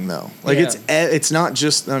everything though. Like Yeah. it's not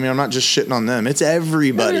just. I mean, I'm not just shitting on them. It's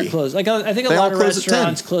everybody. close. Like I think a They all lot of close at 10.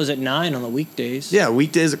 restaurants close at 9 on the weekdays. Yeah,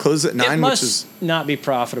 weekdays it closes at 9, it which must is not be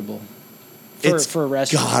profitable it's for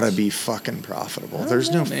restaurants. gotta be fucking profitable. don't There's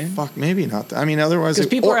know, no man. fuck. Maybe not. I mean, otherwise because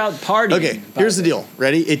people are out partying. Okay, by here's the then. deal.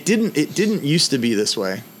 Ready? It didn't used to be this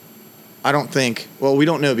way. I don't think. Well, we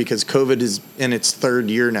don't know because COVID is in its 3rd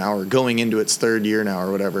year now, or going into its 3rd year now,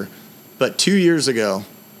 or whatever. But 2 years ago,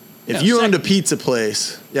 if No, you owned a second. pizza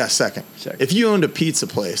place, second. Second. If you owned a pizza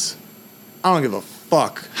place, I don't give a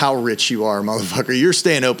fuck how rich you are, motherfucker. You're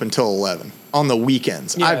staying open till 11 on the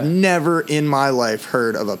weekends. Yeah. I've never in my life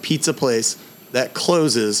heard of a pizza place that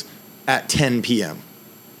closes at 10 p.m.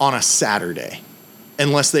 on a Saturday,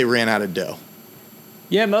 unless they ran out of dough.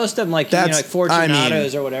 Yeah, most of them like That's- like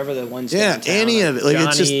Fortunatos I or whatever the ones. Yeah, downtown, any or of it. Like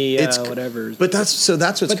it's just Johnny, it's whatever. But that's what's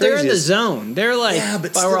but crazy. they're in the is- zone. They're like Yeah,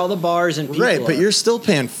 but by still- where all the bars and people right, but are. you're still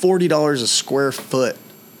paying $40 a square foot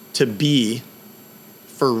to be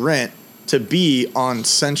for rent to be on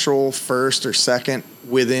Central 1st or 2nd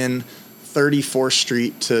within 34th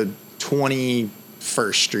Street to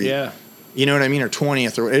 21st Street. Yeah. You know what I mean? Or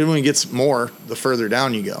 20th, or it only gets more the further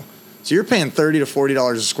down you go. So you're paying $30 to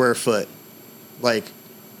 $40 a square foot, like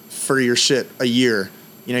for your shit a year.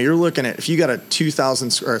 You know, you're looking at if you got a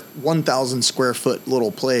 2,000 or 1,000 square foot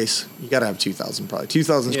little place, you got to have 2,000 probably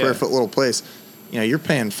 2,000 square Yeah. foot little place. You know, you're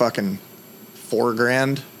paying fucking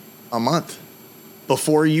 $4,000 a month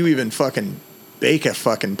before you even fucking bake a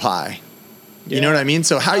fucking pie. You know Yeah. what I mean?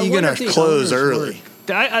 So how are I you wonder gonna if the close owners early?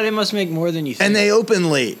 work. They must make more than you think. And they open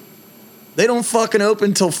late. They don't fucking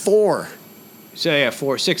open till 4. so yeah,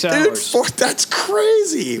 6 Dude, hours. 4, that's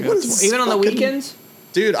crazy. Yeah, What is even on the fucking- weekends?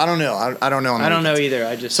 Dude, I don't know. I don't know. On the I don't know weekends. either.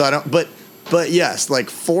 I just So I don't. But yes, like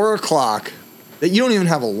 4 o'clock. That you don't even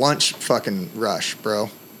have a lunch fucking rush, bro.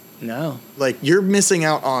 no. Like you're missing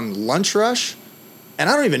out on lunch rush, and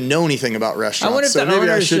I don't even know anything about I restaurants. wonder if so the maybe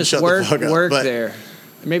I owners should just shut work the fuck up. But there.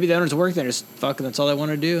 Maybe the owners work there. Just fucking. That's all they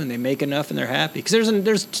want to do, and they make enough, and they're happy. Because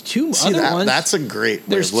there's two see other that, ones. that's a great. Way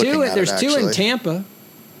There's of looking two. at There's it, two in actually. Tampa.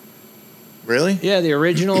 Really? Yeah, the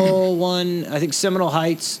original one. I think Seminole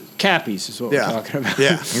Heights Cappies is what Yeah. we're talking about.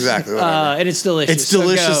 Yeah. Exactly. whatever. And it's delicious. It's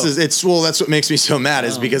delicious. So go. It's well. That's what makes me so mad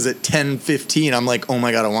is because at 10:15, I'm like, oh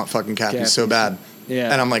my god, I want fucking Cappies so Cappies. bad.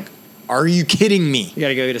 Yeah. And I'm like, are you kidding me? You got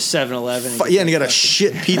to go get a 7-Eleven. Yeah, and you got a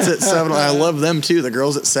shit pizza at 7. I love them too. The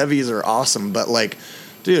girls at Sevy's are awesome, but like,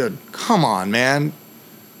 dude, come on, man.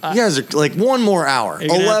 You guys are like one more hour.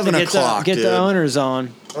 11 o'clock. Get dude. the owners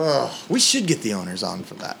on. Ugh, we should get the owners on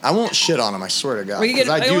for that. I won't shit on them. I swear to God, We can get.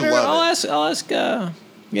 because I do wonder- love I'll it. ask. I'll ask.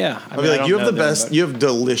 Yeah. I'll be like, you have the best. You have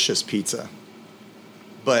delicious pizza.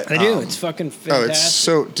 But I do. It's fucking fantastic. Oh, it's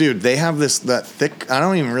so, dude. They have that thick. I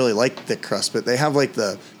don't even really like thick crust, but they have like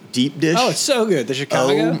the deep dish. Oh, it's so good. The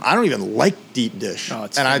Chicago. Oh, I don't even like deep dish. Oh,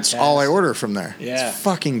 it's and it's all I fantastic. order from there. Yeah. It's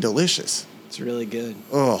fucking delicious. It's really good.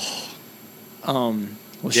 Oh,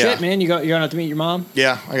 Well, Yeah. shit, man. You're going to have to meet your mom.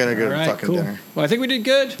 yeah. I gotta go All to right, fucking cool. dinner. Well, I think we did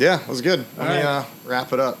good. Yeah, it was good. Let me right.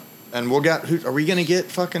 wrap it up. And we'll get. Are we gonna get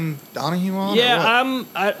fucking Donahue on? or Yeah,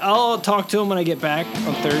 what? I'll talk to him when I get back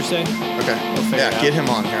on Thursday. Okay. figure Yeah, it out. get him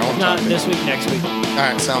on here. I want to Not talk to this him. week, next week. All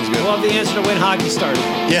right, sounds good. We'll have the answer to when hockey started.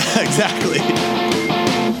 Yeah, exactly.